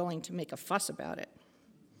I was willing to make a fuss about it."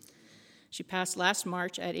 She passed last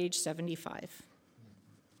March at age 75.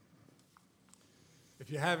 If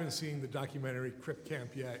you haven't seen the documentary Crip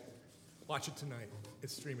Camp yet, watch it tonight.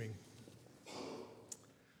 It's streaming.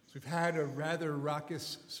 So we've had a rather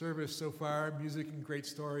raucous service so far, music and great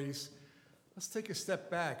stories. Let's take a step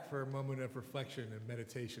back for a moment of reflection and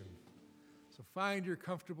meditation. So find your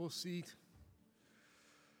comfortable seat.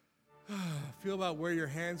 Feel about where your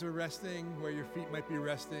hands are resting, where your feet might be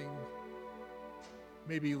resting.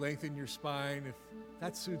 Maybe lengthen your spine if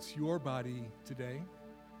that suits your body today.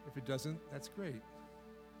 If it doesn't, that's great.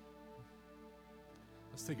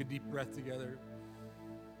 Let's take a deep breath together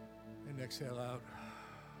and exhale out.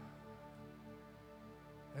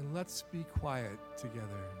 And let's be quiet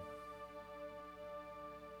together.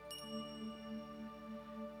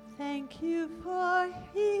 Thank you for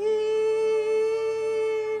hearing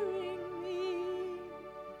me.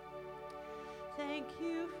 Thank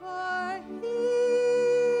you for hearing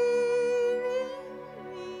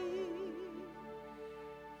me.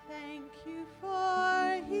 Thank you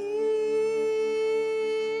for hearing me.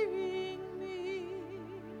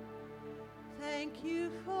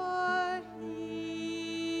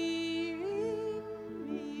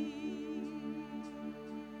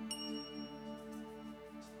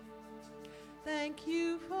 Thank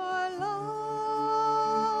you for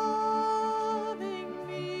loving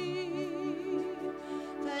me.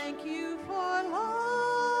 Thank you for loving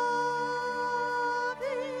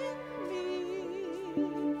me.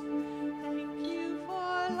 Thank you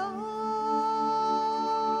for loving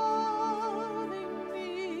me.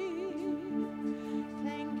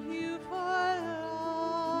 Thank you for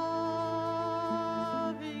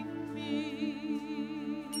loving me.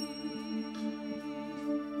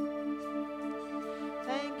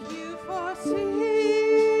 Thank you for seeing me.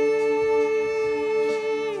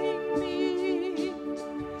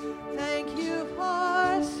 Thank you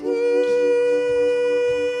for seeing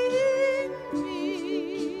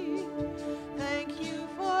me. Thank you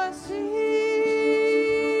for seeing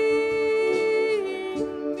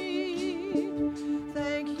me.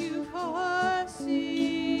 Thank you for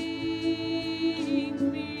seeing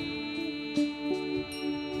me.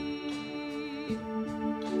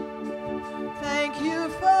 Thank you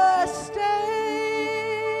for staying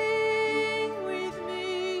with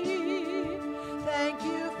me. Thank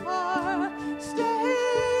you for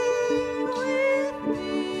staying with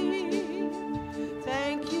me.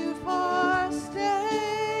 Thank you for staying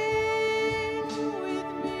with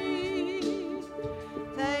me.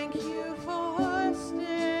 Thank you for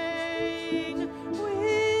staying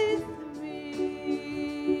with me.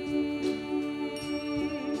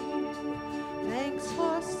 Thanks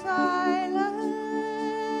for silence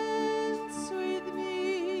with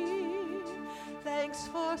me. Thanks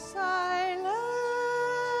for silence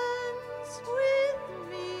with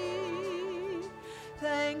me.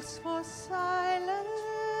 Thanks for silence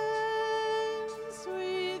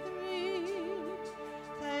with me.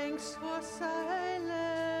 Thanks for silence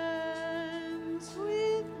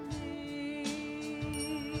with me.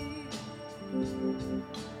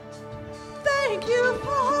 Thank you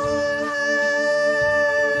for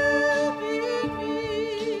loving me.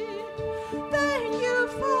 Thank you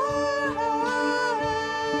for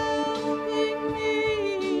helping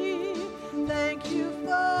me. Thank you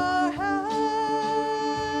for helping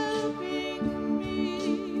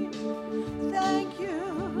me.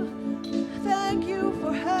 Thank you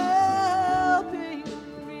for helping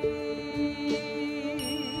me.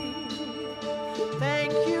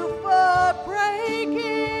 Thank you for breaking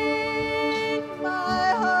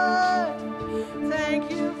my heart.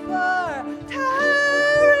 Thank you for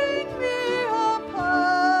tearing me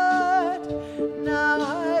apart. Now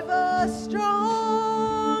I've a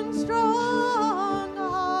strong, strong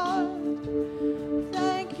heart.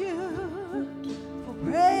 Thank you for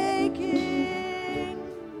breaking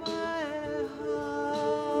my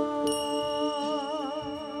heart.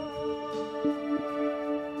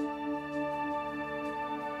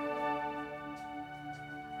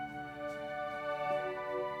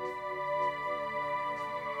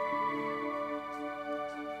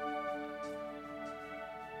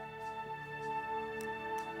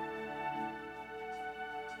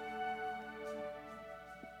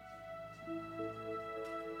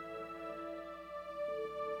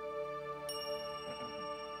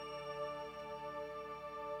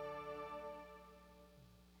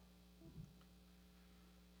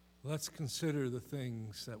 Let's consider the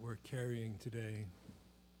things that we're carrying today.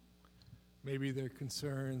 Maybe they're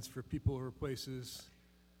concerns for people or places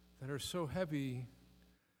that are so heavy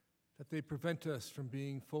that they prevent us from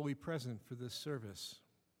being fully present for this service.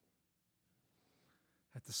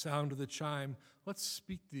 At the sound of the chime, let's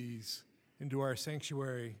speak these into our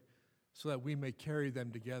sanctuary so that we may carry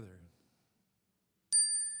them together.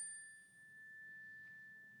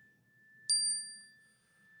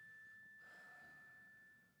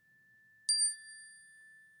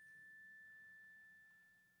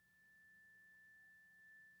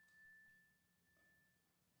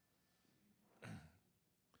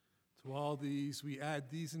 To all these, we add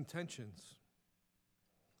these intentions.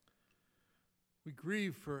 We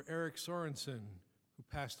grieve for Eric Sorensen, who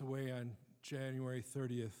passed away on January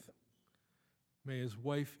 30th. May his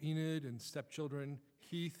wife Enid and stepchildren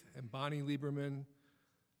Keith and Bonnie Lieberman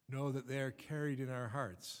know that they are carried in our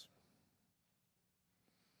hearts.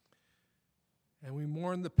 And we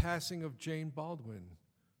mourn the passing of Jane Baldwin,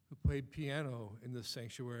 who played piano in this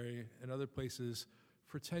sanctuary and other places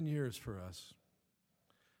for 10 years for us.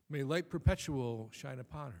 May light perpetual shine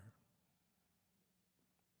upon her.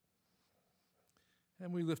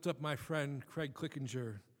 And we lift up my friend Craig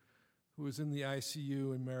Clickinger, who is in the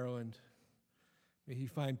ICU in Maryland. May he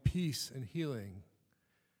find peace and healing,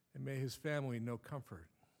 and may his family know comfort.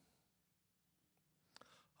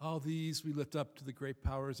 All these we lift up to the great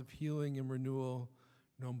powers of healing and renewal,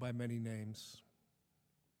 known by many names.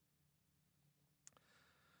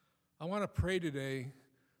 I want to pray today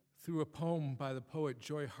through a poem by the poet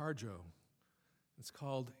Joy Harjo. It's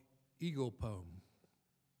called Eagle Poem.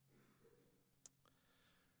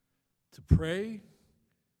 To pray,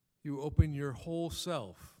 you open your whole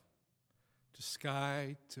self to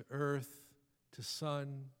sky, to earth, to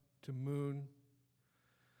sun, to moon,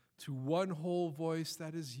 to one whole voice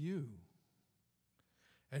that is you.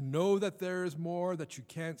 And know that there is more that you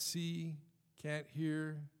can't see, can't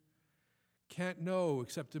hear, can't know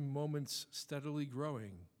except in moments steadily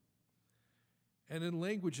growing, and in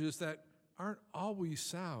languages that aren't always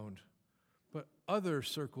sound, but other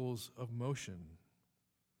circles of motion.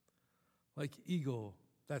 Like eagle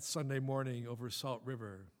that Sunday morning over Salt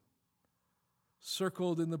River,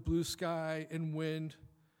 circled in the blue sky and wind,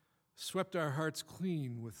 swept our hearts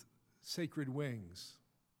clean with sacred wings.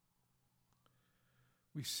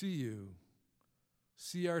 We see you,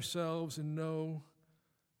 see ourselves, and know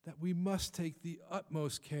that we must take the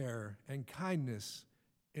utmost care and kindness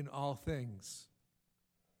in all things.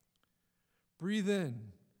 Breathe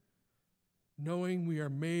in, knowing we are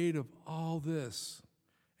made of all this,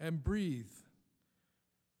 and breathe,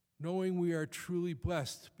 knowing we are truly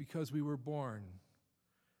blessed because we were born,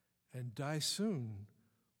 and die soon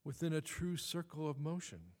within a true circle of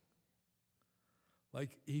motion.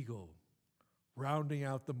 Like eagle, rounding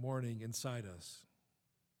out the morning inside us.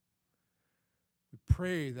 We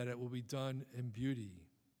pray that it will be done in beauty,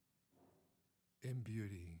 in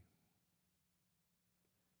beauty.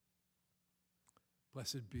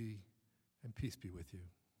 Blessed be, and peace be with you.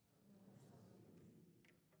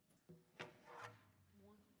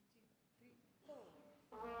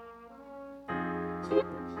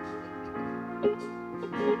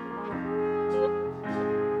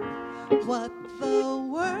 What the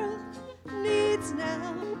world needs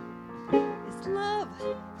now is love,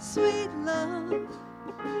 sweet love.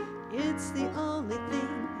 It's the only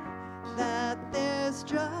thing that there's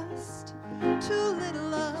just too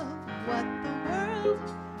little of. What the world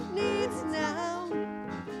needs now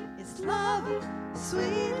is love,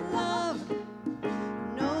 sweet love.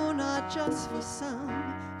 No, not just for some,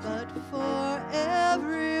 but for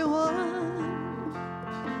everyone.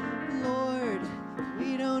 Lord,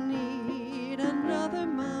 we don't need another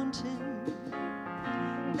mountain.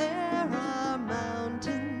 There are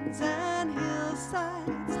mountains and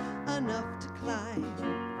hillsides enough to climb.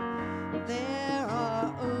 There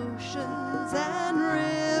are oceans and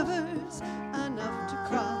rivers enough to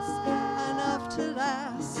cross, enough to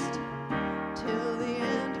last till the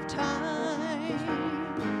end of time.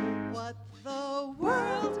 What the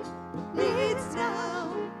world needs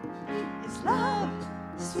now is love,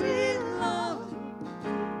 sweet love.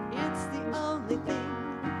 It's the only thing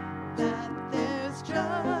that there's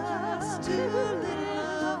just too little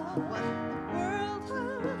of. What the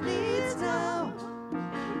world needs now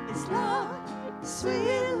is love,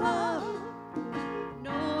 sweet love.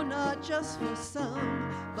 No, not just for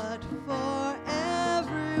some, but for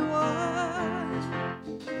everyone.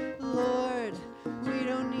 Lord, we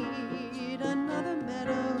don't need another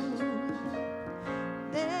meadow.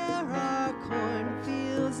 There are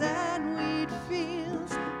cornfields and wheat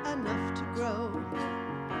fields enough to grow.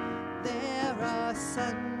 There are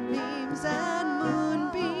sunbeams and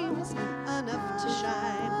moonbeams enough to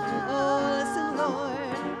shine. Oh, listen,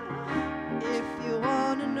 Lord, if you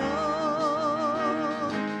want to know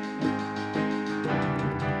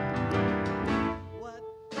what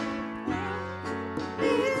the world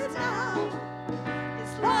needs now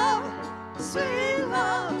is love, sweet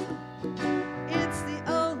love.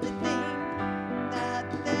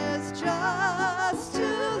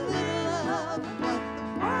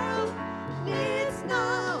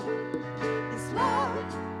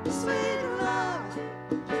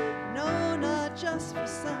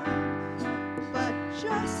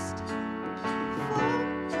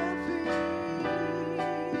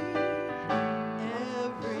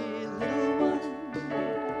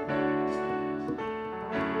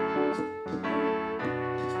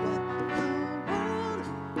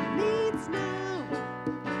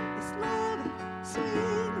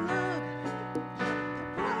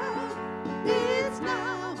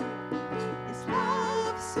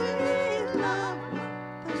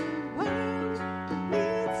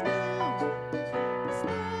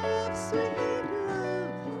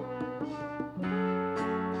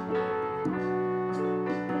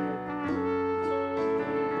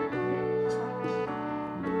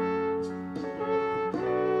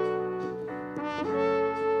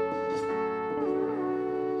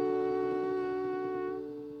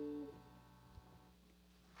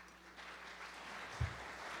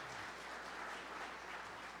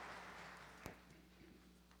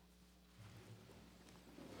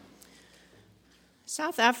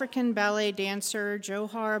 South African ballet dancer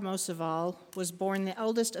Johar Moseval was born the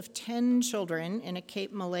eldest of 10 children in a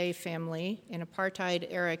Cape Malay family in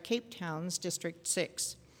apartheid-era Cape Town's District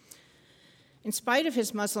 6. In spite of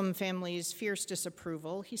his Muslim family's fierce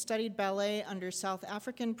disapproval, he studied ballet under South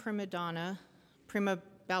African prima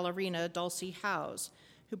ballerina Dulcie Howes,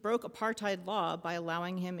 who broke apartheid law by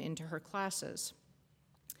allowing him into her classes.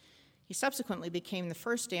 He subsequently became the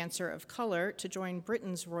first dancer of color to join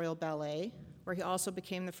Britain's Royal Ballet, where he also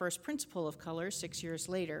became the first principal of color 6 years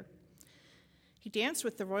later. He danced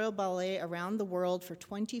with the Royal Ballet around the world for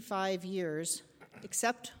 25 years,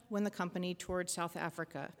 except when the company toured South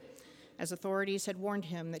Africa, as authorities had warned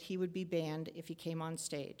him that he would be banned if he came on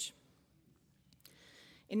stage.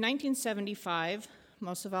 In 1975,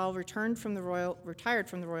 Moseval retired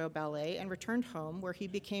from the Royal Ballet and returned home, where he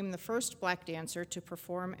became the first black dancer to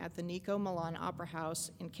perform at the Nico Milan Opera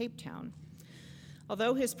House in Cape Town.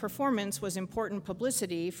 Although his performance was important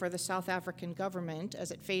publicity for the South African government as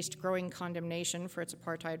it faced growing condemnation for its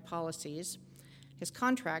apartheid policies, his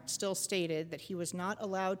contract still stated that he was not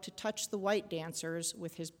allowed to touch the white dancers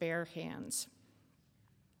with his bare hands.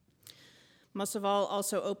 Moseval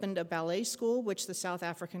also opened a ballet school, which the South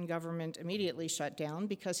African government immediately shut down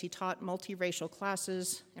because he taught multiracial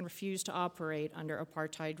classes and refused to operate under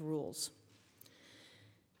apartheid rules.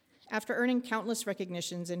 After earning countless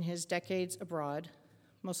recognitions in his decades abroad,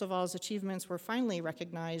 Moseval's achievements were finally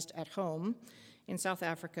recognized at home in South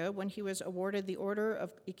Africa when he was awarded the Order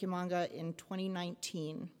of Ikimanga in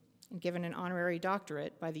 2019 and given an honorary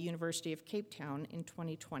doctorate by the University of Cape Town in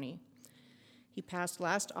 2020. He passed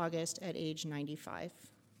last August at age 95.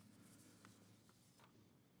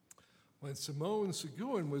 When Simone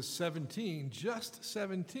Seguin was 17, just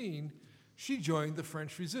 17, she joined the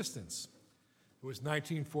French Resistance. It was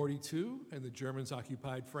 1942, and the Germans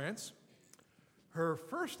occupied France. Her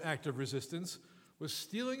first act of resistance was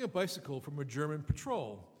stealing a bicycle from a German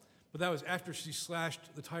patrol, but that was after she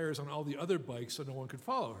slashed the tires on all the other bikes so no one could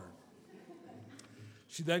follow her.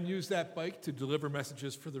 She then used that bike to deliver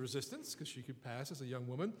messages for the resistance, because she could pass as a young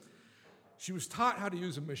woman. She was taught how to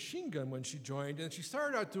use a machine gun when she joined, and she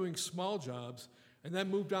started out doing small jobs and then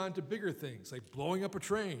moved on to bigger things, like blowing up a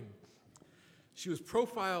train. She was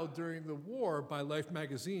profiled during the war by Life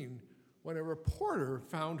magazine when a reporter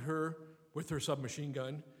found her with her submachine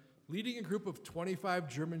gun, leading a group of 25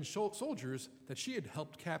 German soldiers that she had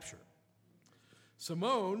helped capture.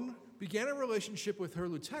 Simone began a relationship with her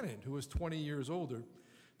lieutenant, who was 20 years older.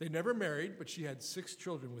 They never married, but she had 6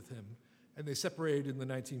 children with him, and they separated in the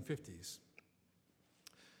 1950s.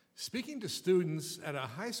 Speaking to students at a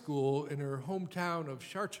high school in her hometown of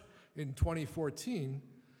Chartres in 2014,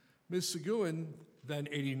 Ms. Seguin, then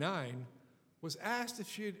 89, was asked if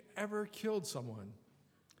she had ever killed someone.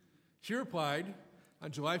 She replied, "On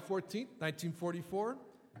July 14, 1944,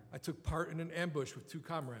 I took part in an ambush with 2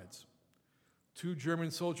 comrades. 2 German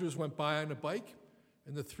soldiers went by on a bike,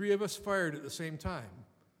 and the 3 of us fired at the same time.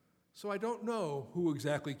 So I don't know who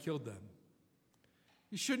exactly killed them.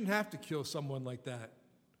 You shouldn't have to kill someone like that.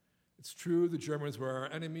 It's true the Germans were our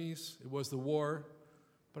enemies, it was the war,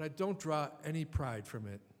 but I don't draw any pride from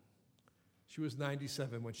it." She was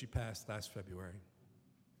 97 when she passed last February.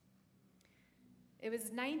 It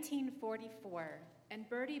was 1944, and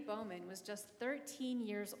Bertie Bowman was just 13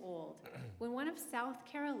 years old when one of South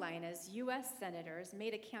Carolina's U.S. senators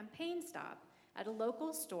made a campaign stop at a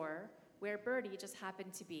local store where Bertie just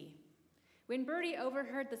happened to be. When Bertie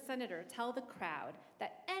overheard the senator tell the crowd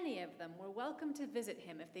that any of them were welcome to visit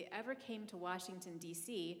him if they ever came to Washington,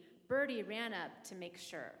 D.C., Bertie ran up to make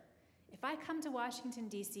sure. "If I come to Washington,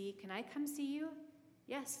 D.C., can I come see you?"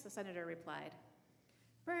 "Yes," the senator replied.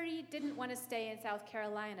 Bertie didn't want to stay in South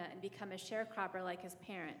Carolina and become a sharecropper like his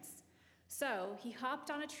parents. So he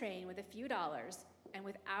hopped on a train with a few dollars and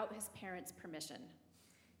without his parents' permission.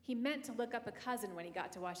 He meant to look up a cousin when he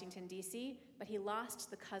got to Washington, D.C., but he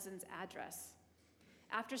lost the cousin's address.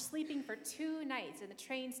 After sleeping for 2 nights in the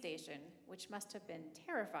train station, which must have been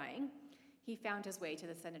terrifying, he found his way to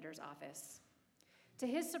the senator's office. To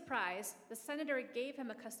his surprise, the senator gave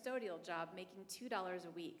him a custodial job making $2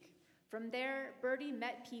 a week. From there, Bertie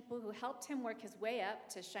met people who helped him work his way up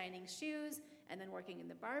to shining shoes and then working in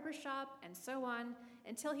the barber shop and so on,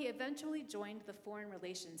 until he eventually joined the Foreign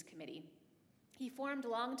Relations Committee. He formed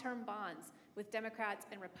long-term bonds with Democrats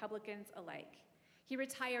and Republicans alike. He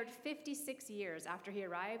retired 56 years after he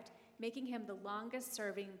arrived, making him the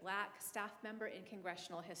longest-serving Black staff member in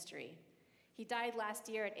congressional history. He died last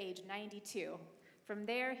year at age 92. From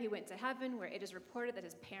there, he went to heaven, where it is reported that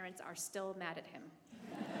his parents are still mad at him.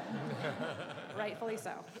 Rightfully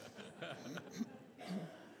so.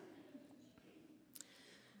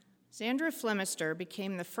 Sandra Flemister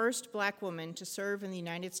became the first black woman to serve in the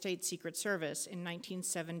United States Secret Service in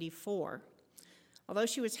 1974. Although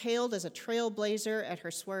she was hailed as a trailblazer at her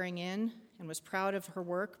swearing in and was proud of her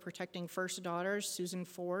work protecting first daughters Susan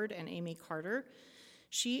Ford and Amy Carter,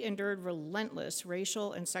 she endured relentless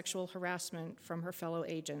racial and sexual harassment from her fellow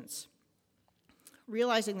agents.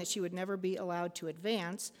 Realizing that she would never be allowed to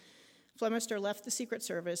advance, Flemister left the Secret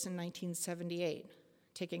Service in 1978,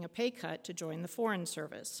 taking a pay cut to join the Foreign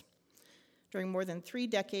Service. During more than 3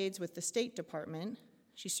 decades with the State Department,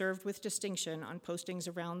 she served with distinction on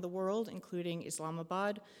postings around the world, including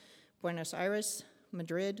Islamabad, Buenos Aires,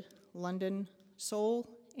 Madrid, London, Seoul,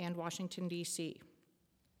 and Washington, D.C.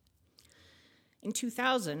 In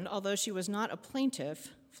 2000, although she was not a plaintiff,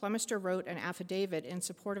 Flemister wrote an affidavit in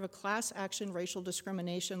support of a class action racial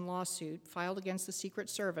discrimination lawsuit filed against the Secret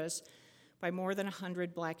Service by more than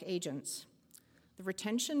 100 black agents. The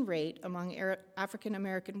retention rate among African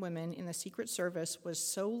American women in the Secret Service was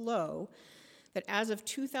so low that as of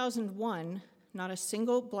 2001, not a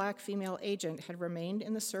single black female agent had remained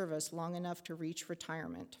in the service long enough to reach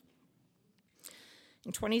retirement.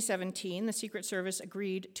 In 2017, the Secret Service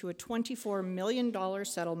agreed to a $24 million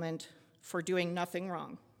settlement for doing nothing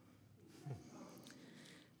wrong.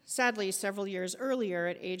 Sadly, several years earlier,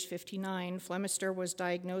 at age 59, Flemister was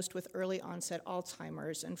diagnosed with early onset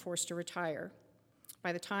Alzheimer's and forced to retire.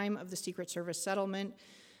 By the time of the Secret Service settlement,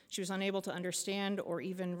 she was unable to understand or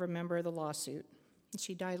even remember the lawsuit.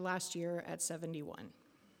 She died last year at 71.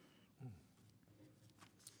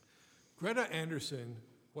 Greta Andersen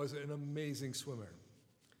was an amazing swimmer.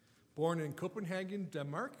 Born in Copenhagen,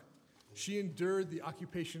 Denmark, she endured the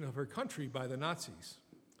occupation of her country by the Nazis.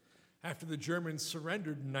 After the Germans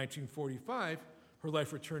surrendered in 1945, her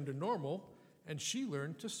life returned to normal, and she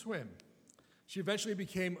learned to swim. She eventually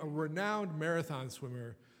became a renowned marathon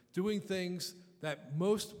swimmer, doing things that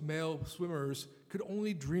most male swimmers could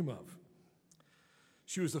only dream of.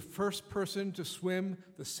 She was the first person to swim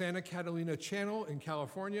the Santa Catalina Channel in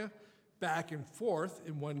California back and forth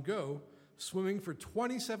in one go, swimming for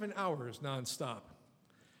 27 hours nonstop.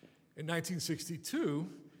 In 1962,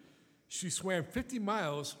 she swam 50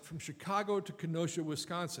 miles from Chicago to Kenosha,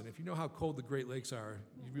 Wisconsin. If you know how cold the Great Lakes are,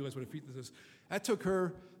 you realize what a feat this is. That took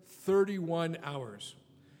her 31 hours.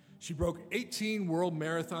 She broke 18 world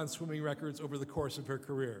marathon swimming records over the course of her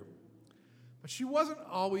career. But she wasn't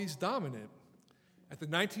always dominant. At the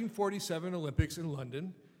 1947 Olympics in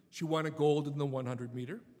London, she won a gold in the 100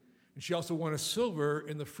 meter, and she also won a silver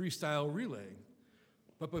in the freestyle relay.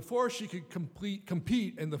 But before she could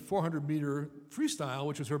compete in the 400 meter freestyle,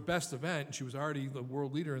 which was her best event, and she was already the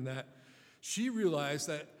world leader in that, she realized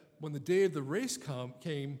that when the day of the race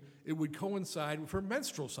came, it would coincide with her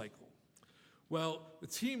menstrual cycle. Well, the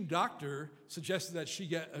team doctor suggested that she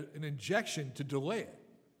get an injection to delay it.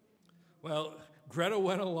 Well, Greta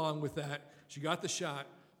went along with that. She got the shot,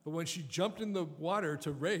 but when she jumped in the water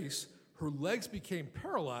to race, her legs became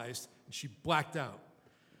paralyzed and she blacked out.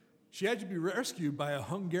 She had to be rescued by a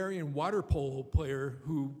Hungarian water polo player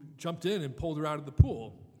who jumped in and pulled her out of the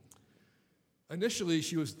pool. Initially,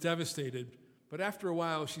 she was devastated, but after a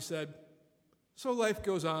while, she said, "So life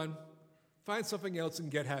goes on. Find something else and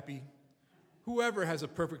get happy. Whoever has a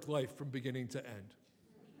perfect life from beginning to end."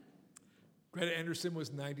 Greta Andersen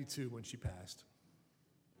was 92 when she passed.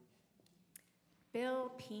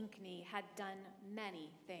 Bill Pinkney had done many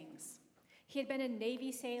things. He had been a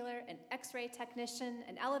Navy sailor, an X-ray technician,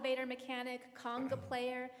 an elevator mechanic, conga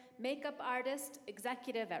player, makeup artist,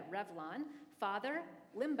 executive at Revlon, father,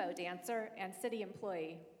 limbo dancer, and city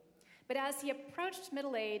employee. But as he approached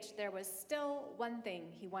middle age, there was still one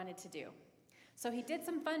thing he wanted to do. So he did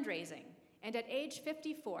some fundraising, and at age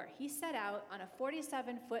 54, he set out on a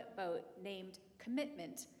 47-foot boat named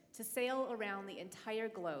Commitment to sail around the entire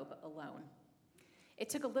globe alone. It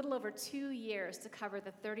took a little over 2 years to cover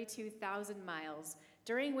the 32,000 miles,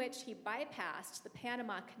 during which he bypassed the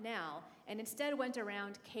Panama Canal and instead went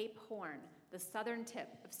around Cape Horn, the southern tip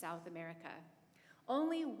of South America.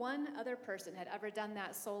 Only one other person had ever done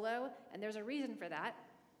that solo, and there's a reason for that.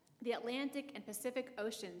 The Atlantic and Pacific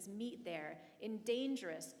Oceans meet there in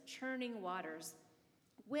dangerous, churning waters,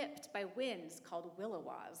 whipped by winds called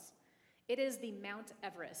willowaws. It is the Mount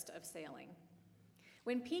Everest of sailing.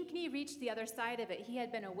 When Pinkney reached the other side of it, he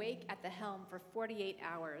had been awake at the helm for 48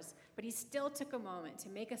 hours, but he still took a moment to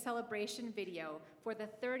make a celebration video for the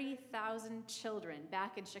 30,000 children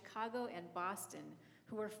back in Chicago and Boston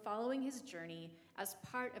who were following his journey as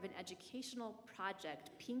part of an educational project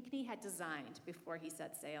Pinkney had designed before he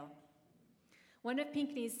set sail. One of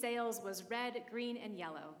Pinkney's sails was red, green, and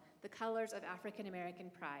yellow, the colors of African American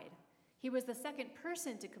pride. He was the second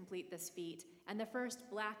person to complete this feat and the first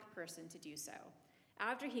Black person to do so.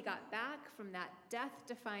 After he got back from that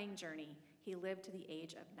death-defying journey, he lived to the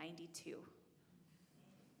age of 92.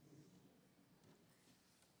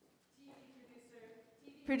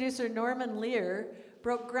 Producer Norman Lear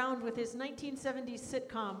broke ground with his 1970s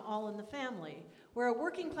sitcom All in the Family, where a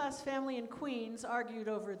working-class family in Queens argued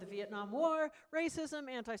over the Vietnam War, racism,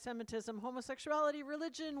 anti-Semitism, homosexuality,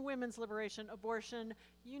 religion, women's liberation, abortion,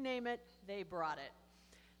 you name it, they brought it.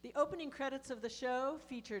 The opening credits of the show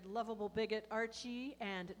featured lovable bigot Archie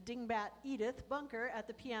and dingbat Edith Bunker at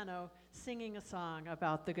the piano singing a song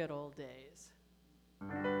about the good old days.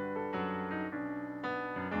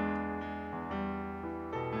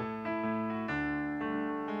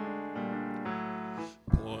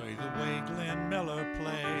 Boy, the way Glenn Miller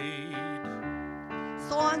played.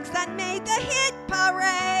 Songs that made the hit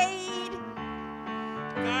parade.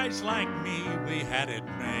 Guys like me, we had it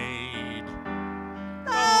made.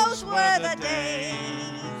 Those were the days.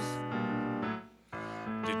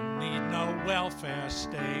 Didn't need no welfare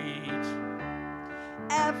state.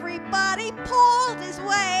 Everybody pulled his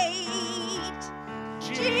weight.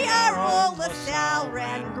 Gee, our old LaSalle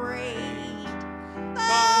ran great.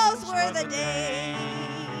 Those were the days.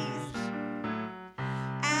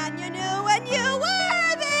 And you knew when you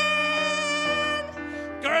were then.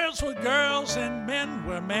 Girls were girls and men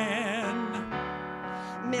were men.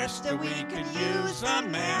 Mister, we could use a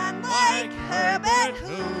man like Herbert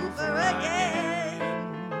Hoover again.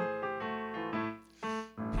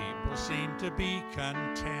 People seem to be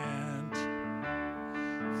content.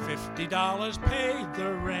 $50 paid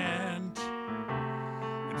the rent.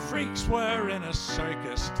 And freaks were in a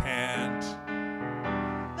circus tent.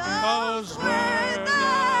 Those were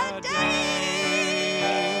the days.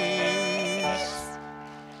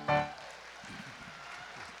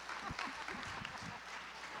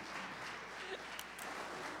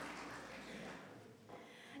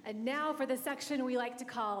 And now for the section we like to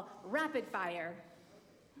call Rapid Fire.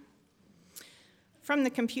 From the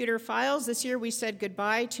computer files, this year we said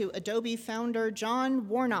goodbye to Adobe founder John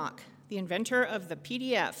Warnock, the inventor of the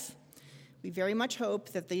PDF. We very much hope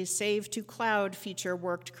that the Save to Cloud feature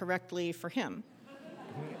worked correctly for him.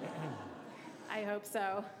 I hope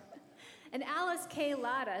so. And Alice K.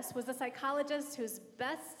 Lattis was a psychologist whose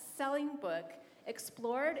best-selling book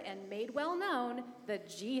explored and made well known the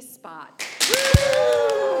G-spot.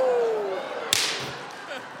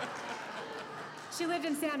 She lived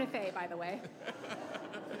in Santa Fe, by the way.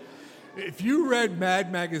 If you read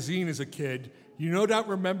Mad Magazine as a kid, you no doubt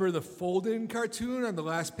remember the fold-in cartoon on the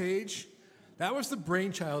last page. That was the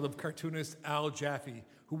brainchild of cartoonist Al Jaffe,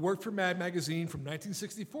 who worked for Mad Magazine from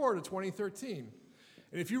 1964 to 2013.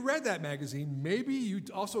 And if you read that magazine, maybe you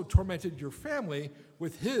also tormented your family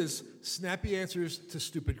with his snappy answers to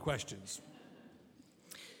stupid questions.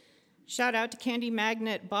 Shout out to candy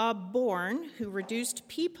magnate Bob Bourne, who reduced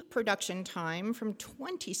Peep production time from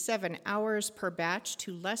 27 hours per batch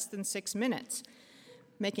to less than 6 minutes,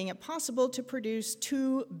 making it possible to produce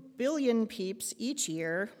 2 billion Peeps each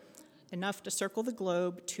year, enough to circle the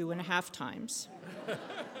globe 2.5 times.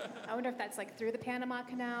 I wonder if that's like through the Panama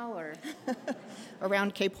Canal or...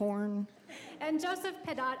 Around Cape Horn. And Joseph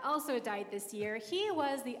Pedot also died this year. He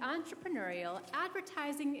was the entrepreneurial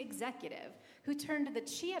advertising executive who turned the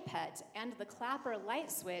Chia Pet and the Clapper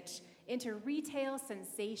light switch into retail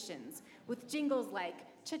sensations with jingles like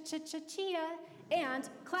cha-cha-cha-chia and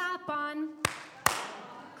clap on,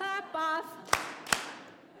 clap off,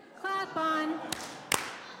 clap on,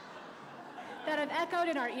 that have echoed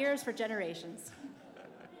in our ears for generations.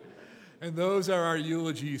 And those are our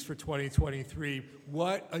eulogies for 2023.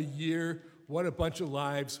 What a year, what a bunch of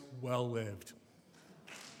lives well lived.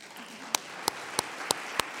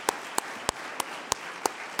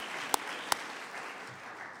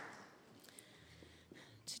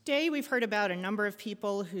 Today we've heard about a number of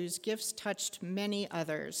people whose gifts touched many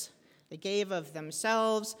others. They gave of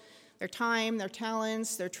themselves, their time, their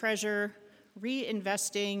talents, their treasure,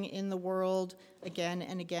 reinvesting in the world again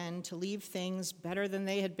and again to leave things better than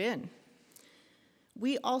they had been.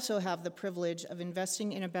 We also have the privilege of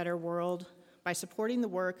investing in a better world by supporting the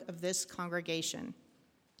work of this congregation.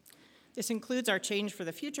 This includes our Change for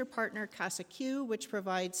the Future partner, Casa Q, which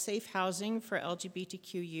provides safe housing for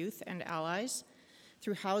LGBTQ youth and allies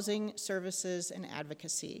through housing, services, and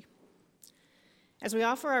advocacy. As we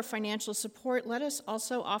offer our financial support, let us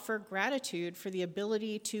also offer gratitude for the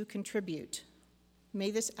ability to contribute. May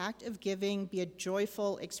this act of giving be a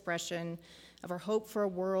joyful expression of our hope for a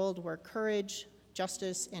world where courage,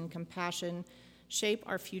 justice, and compassion shape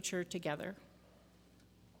our future together.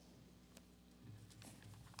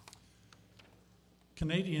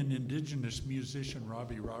 Canadian Indigenous musician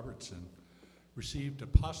Robbie Robertson received a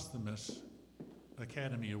posthumous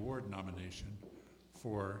Academy Award nomination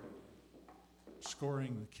for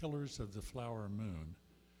scoring The Killers of the Flower Moon.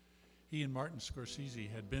 He and Martin Scorsese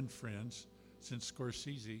had been friends since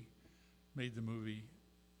Scorsese made the movie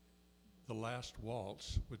The Last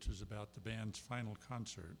Waltz, which was about the band's final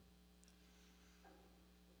concert.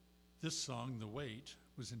 This song, The Wait,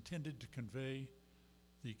 was intended to convey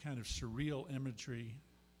the kind of surreal imagery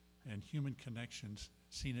and human connections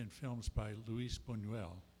seen in films by Luis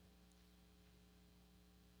Buñuel.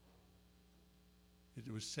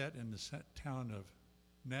 It was set in the town of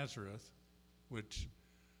Nazareth, which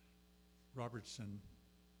Robertson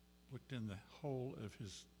looked in the hole of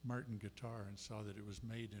his Martin guitar and saw that it was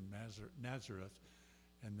made in Nazareth,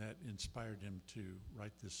 and that inspired him to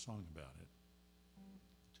write this song about it.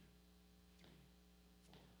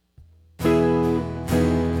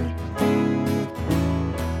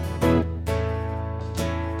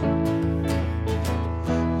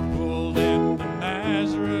 Pulled into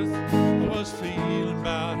Nazareth, I was feeling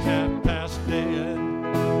about half past dead.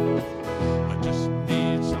 I just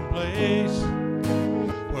need some place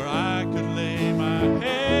where I could lay my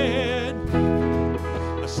head.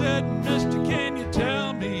 I said, Mister, can you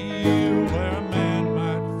tell me where a man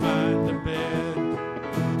might find a bed?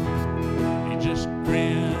 He just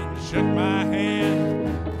grinned, shook my hand,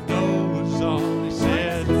 no was all he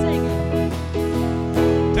said.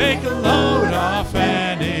 Take a load off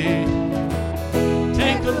Annie,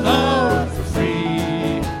 take a load for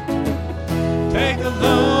free. Take a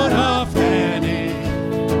load off Annie,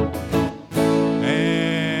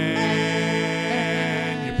 and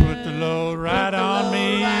you put the load right on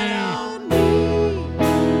me.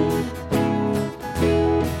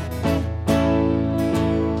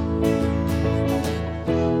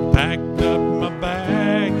 Packed up my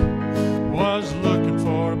bag, was looking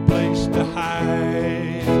for a place to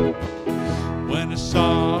hide, when I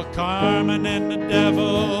saw Carmen and the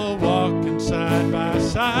devil walking side by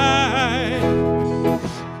side.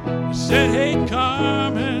 I said, hey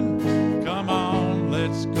Carmen, come on,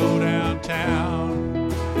 let's go downtown.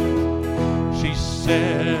 She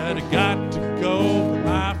said, I got to go, but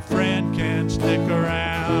my friend can't stick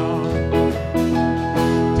around.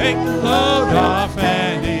 Take the load off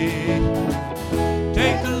Annie,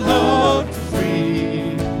 take the load for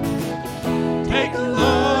free. Take the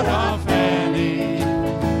load off Annie,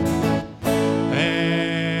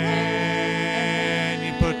 and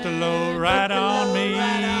you put the load right on me.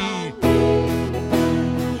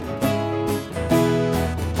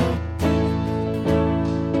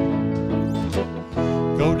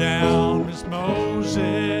 Go down, Miss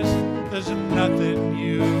Moses, there's nothing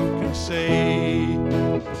you can say.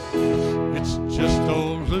 It's just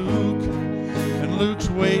old Luke, and Luke's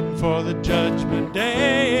waiting for the judgment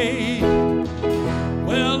day.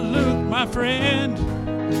 Well, Luke, my friend,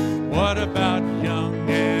 what about young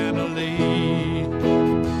Anna Lee?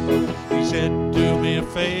 He said, do me a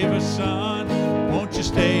favor, son, won't you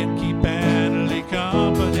stay and keep Anna Lee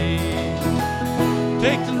company?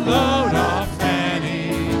 Take the load off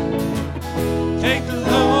Annie, take the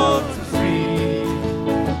load for free.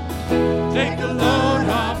 Take the load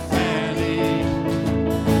off Annie,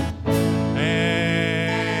 and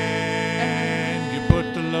you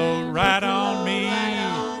put the load right on me.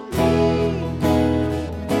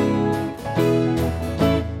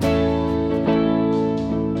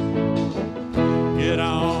 Get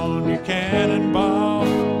on your cannonball,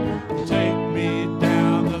 take me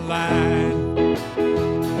down the line.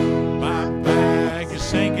 My bag is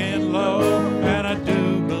sinking low, and I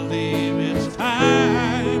do believe it's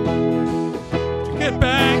time to get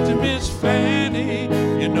back to Miss Fanny.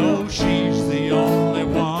 You know she's the only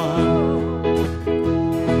one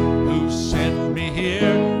who sent me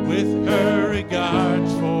here with her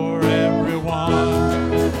regards for everyone.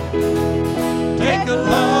 Take a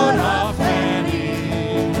load off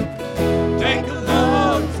Annie, take a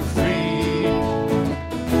load for free.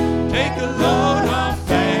 Take a load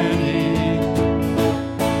off Annie,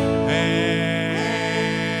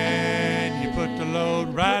 and you put the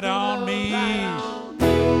load right on me.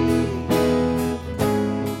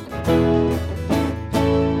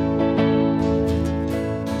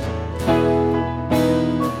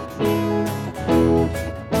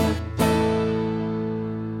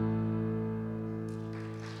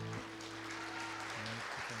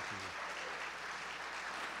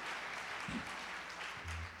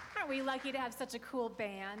 Aren't we lucky to have such a cool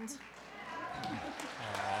band?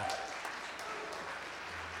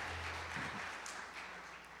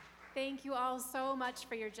 Thank you all so much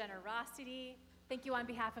for your generosity. Thank you on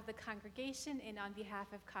behalf of the congregation and on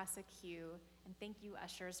behalf of Casa Q. And thank you,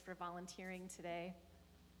 ushers, for volunteering today.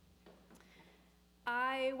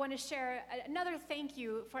 I want to share another thank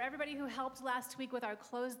you for everybody who helped last week with our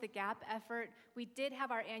Close the Gap effort. We did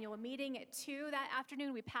have our annual meeting at 2 that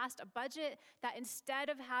afternoon. We passed a budget that, instead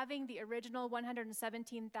of having the original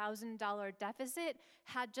 $117,000 deficit,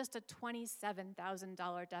 had just a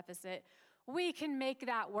 $27,000 deficit. We can make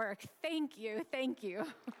that work. Thank you, thank you.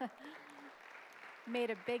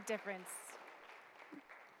 Made a big difference.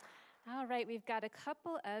 All right, we've got a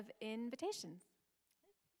couple of invitations.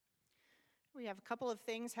 We have a couple of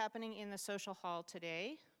things happening in the social hall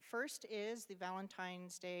today. First is the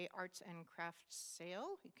Valentine's Day Arts and Crafts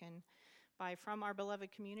Sale. You can buy from our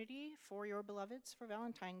beloved community for your beloveds for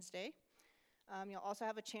Valentine's Day. You'll also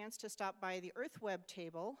have a chance to stop by the Earth Web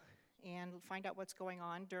table and find out what's going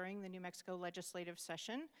on during the New Mexico legislative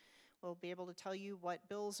session. We'll be able to tell you what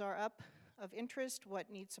bills are up of interest, what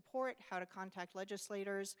needs support, how to contact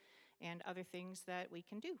legislators, and other things that we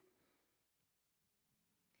can do.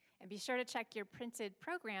 And be sure to check your printed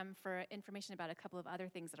program for information about a couple of other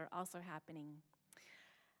things that are also happening.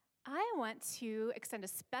 I want to extend a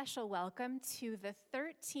special welcome to the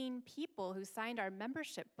 13 people who signed our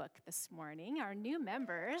membership book this morning, our new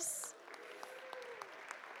members.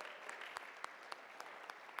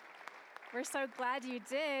 We're so glad you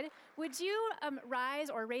did. Would you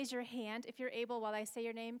rise or raise your hand if you're able while I say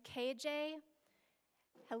your name? KJ?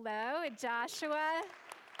 Hello, Joshua.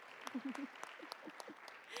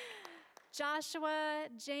 Joshua,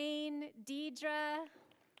 Jane, Deidre,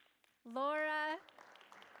 Laura,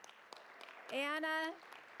 Anna.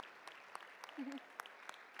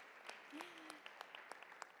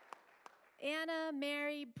 Anna,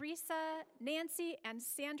 Mary, Brisa, Nancy, and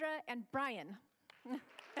Sandra, and Brian.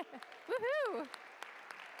 Woohoo!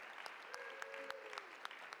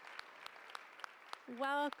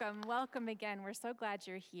 Welcome, welcome again. We're so glad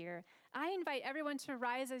you're here. I invite everyone to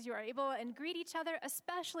rise as you are able and greet each other,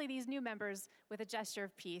 especially these new members, with a gesture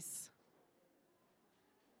of peace.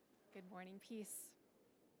 Good morning, peace.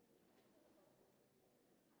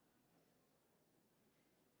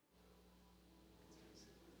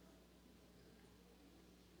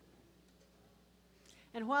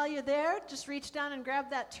 And while you're there, just reach down and grab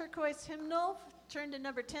that turquoise hymnal, turn to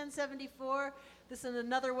number 1074. This is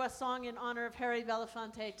another West song in honor of Harry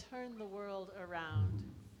Belafonte, Turn the World Around.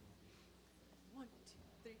 1, 2,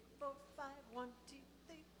 3, 4, 5. 1, 2,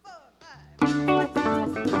 3, 4, 5.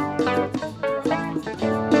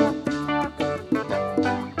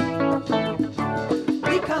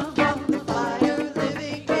 We come from the fire,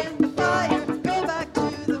 living in the fire. Go back to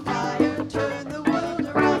the fire, turn the world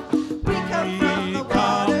around. We come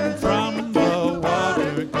from the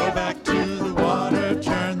water, go back to the water,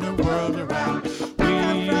 turn the world around.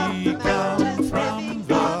 We come from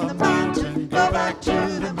the mountain, go back to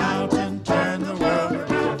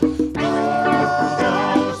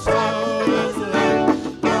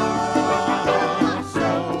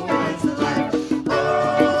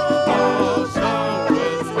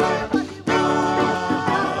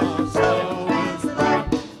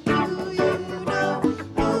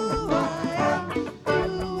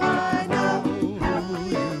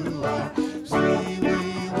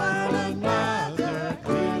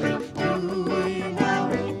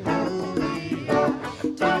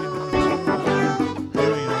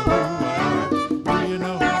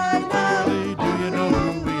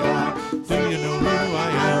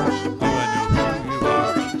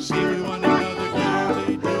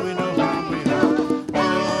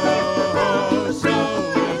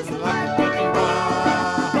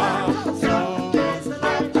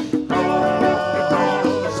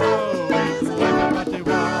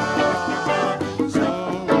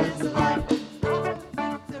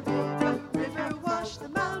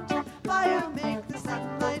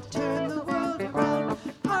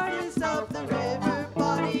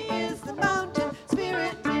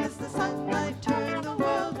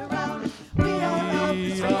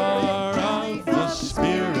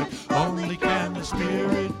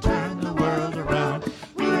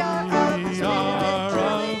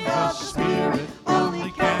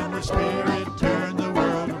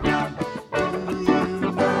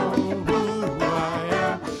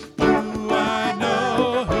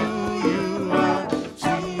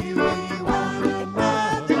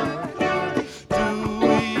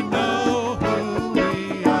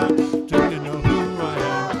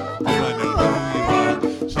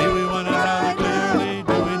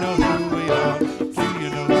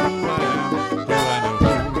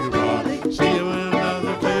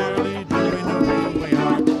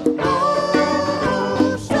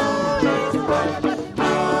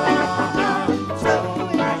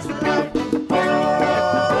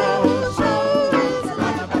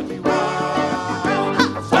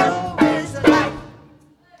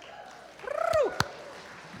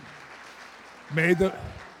May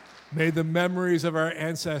the memories of our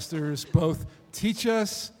ancestors both teach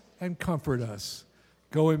us and comfort us.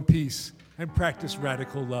 Go in peace and practice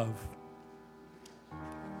radical love.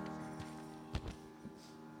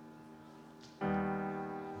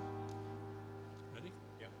 Ready?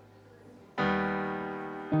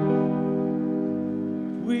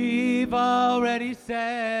 We've already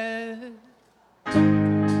said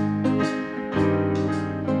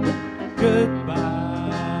goodbye.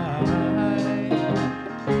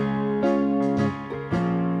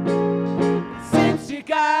 Since you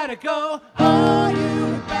gotta go, oh,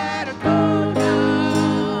 you better go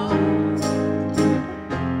now.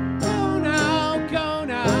 Go now, go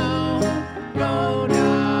now, go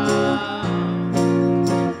now.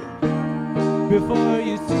 Before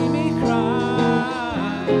you see me cry.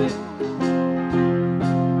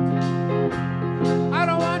 I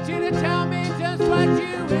don't want you to tell me just what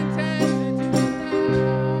you intend to do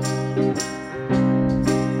now.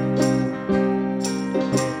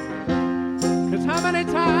 'Cause how many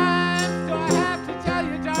times do I have to tell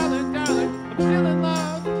you, darling, darling, I'm still in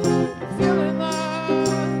love, still in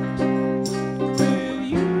love with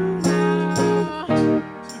you now.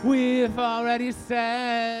 We've already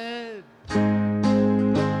said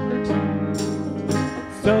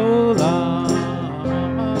so long.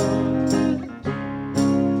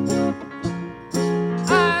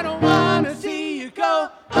 I don't wanna see you go.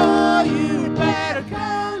 Oh, you'd better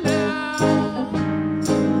go now.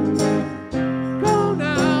 Go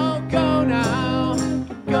now, go now,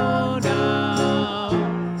 go now.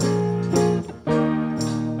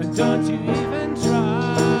 And don't you even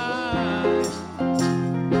try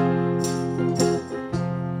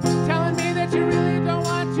telling me that you really don't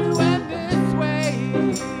want to end this way.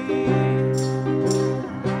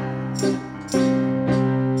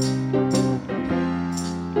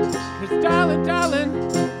 'Cause darling, darling,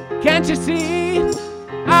 can't you see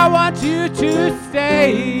I want you to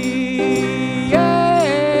stay? Yeah.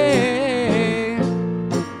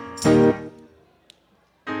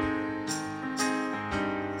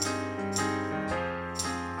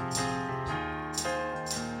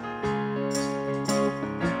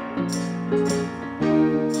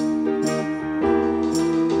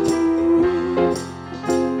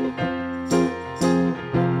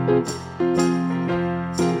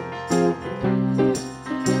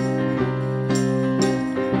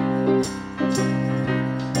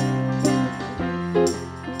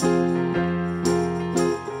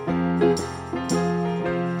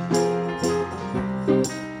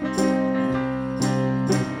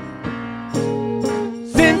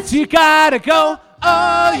 Since you gotta go,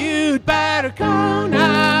 oh, you'd better go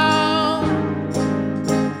now.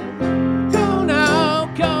 Go now,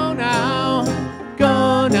 go now,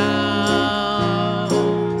 go now.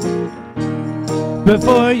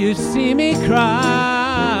 Before you see me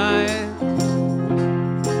cry.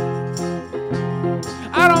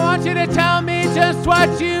 I don't want you to tell me just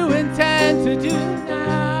what you intend to do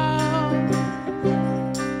now.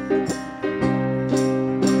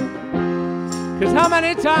 'Cause how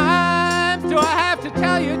many times do I have to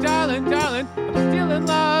tell you, darling, darling, I'm still in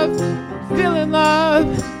love, still in love,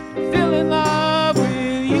 still in love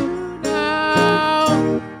with you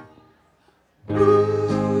now.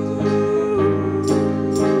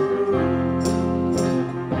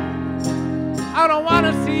 I don't want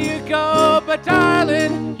to see you go, but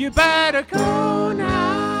darling, you better go now.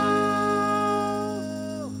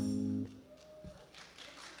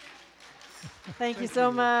 Thank you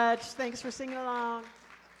so much. Thanks for singing along.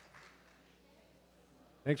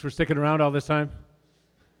 Thanks for sticking around all this time.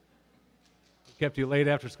 Kept you late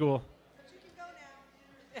after school. But you can go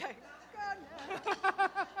now.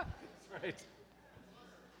 That's right.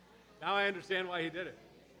 Now I understand why he did it.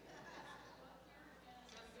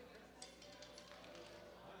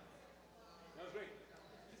 That was great.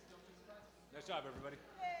 Nice job, everybody.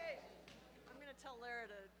 Yay. I'm going to tell Lara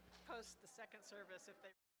to post the second service if they...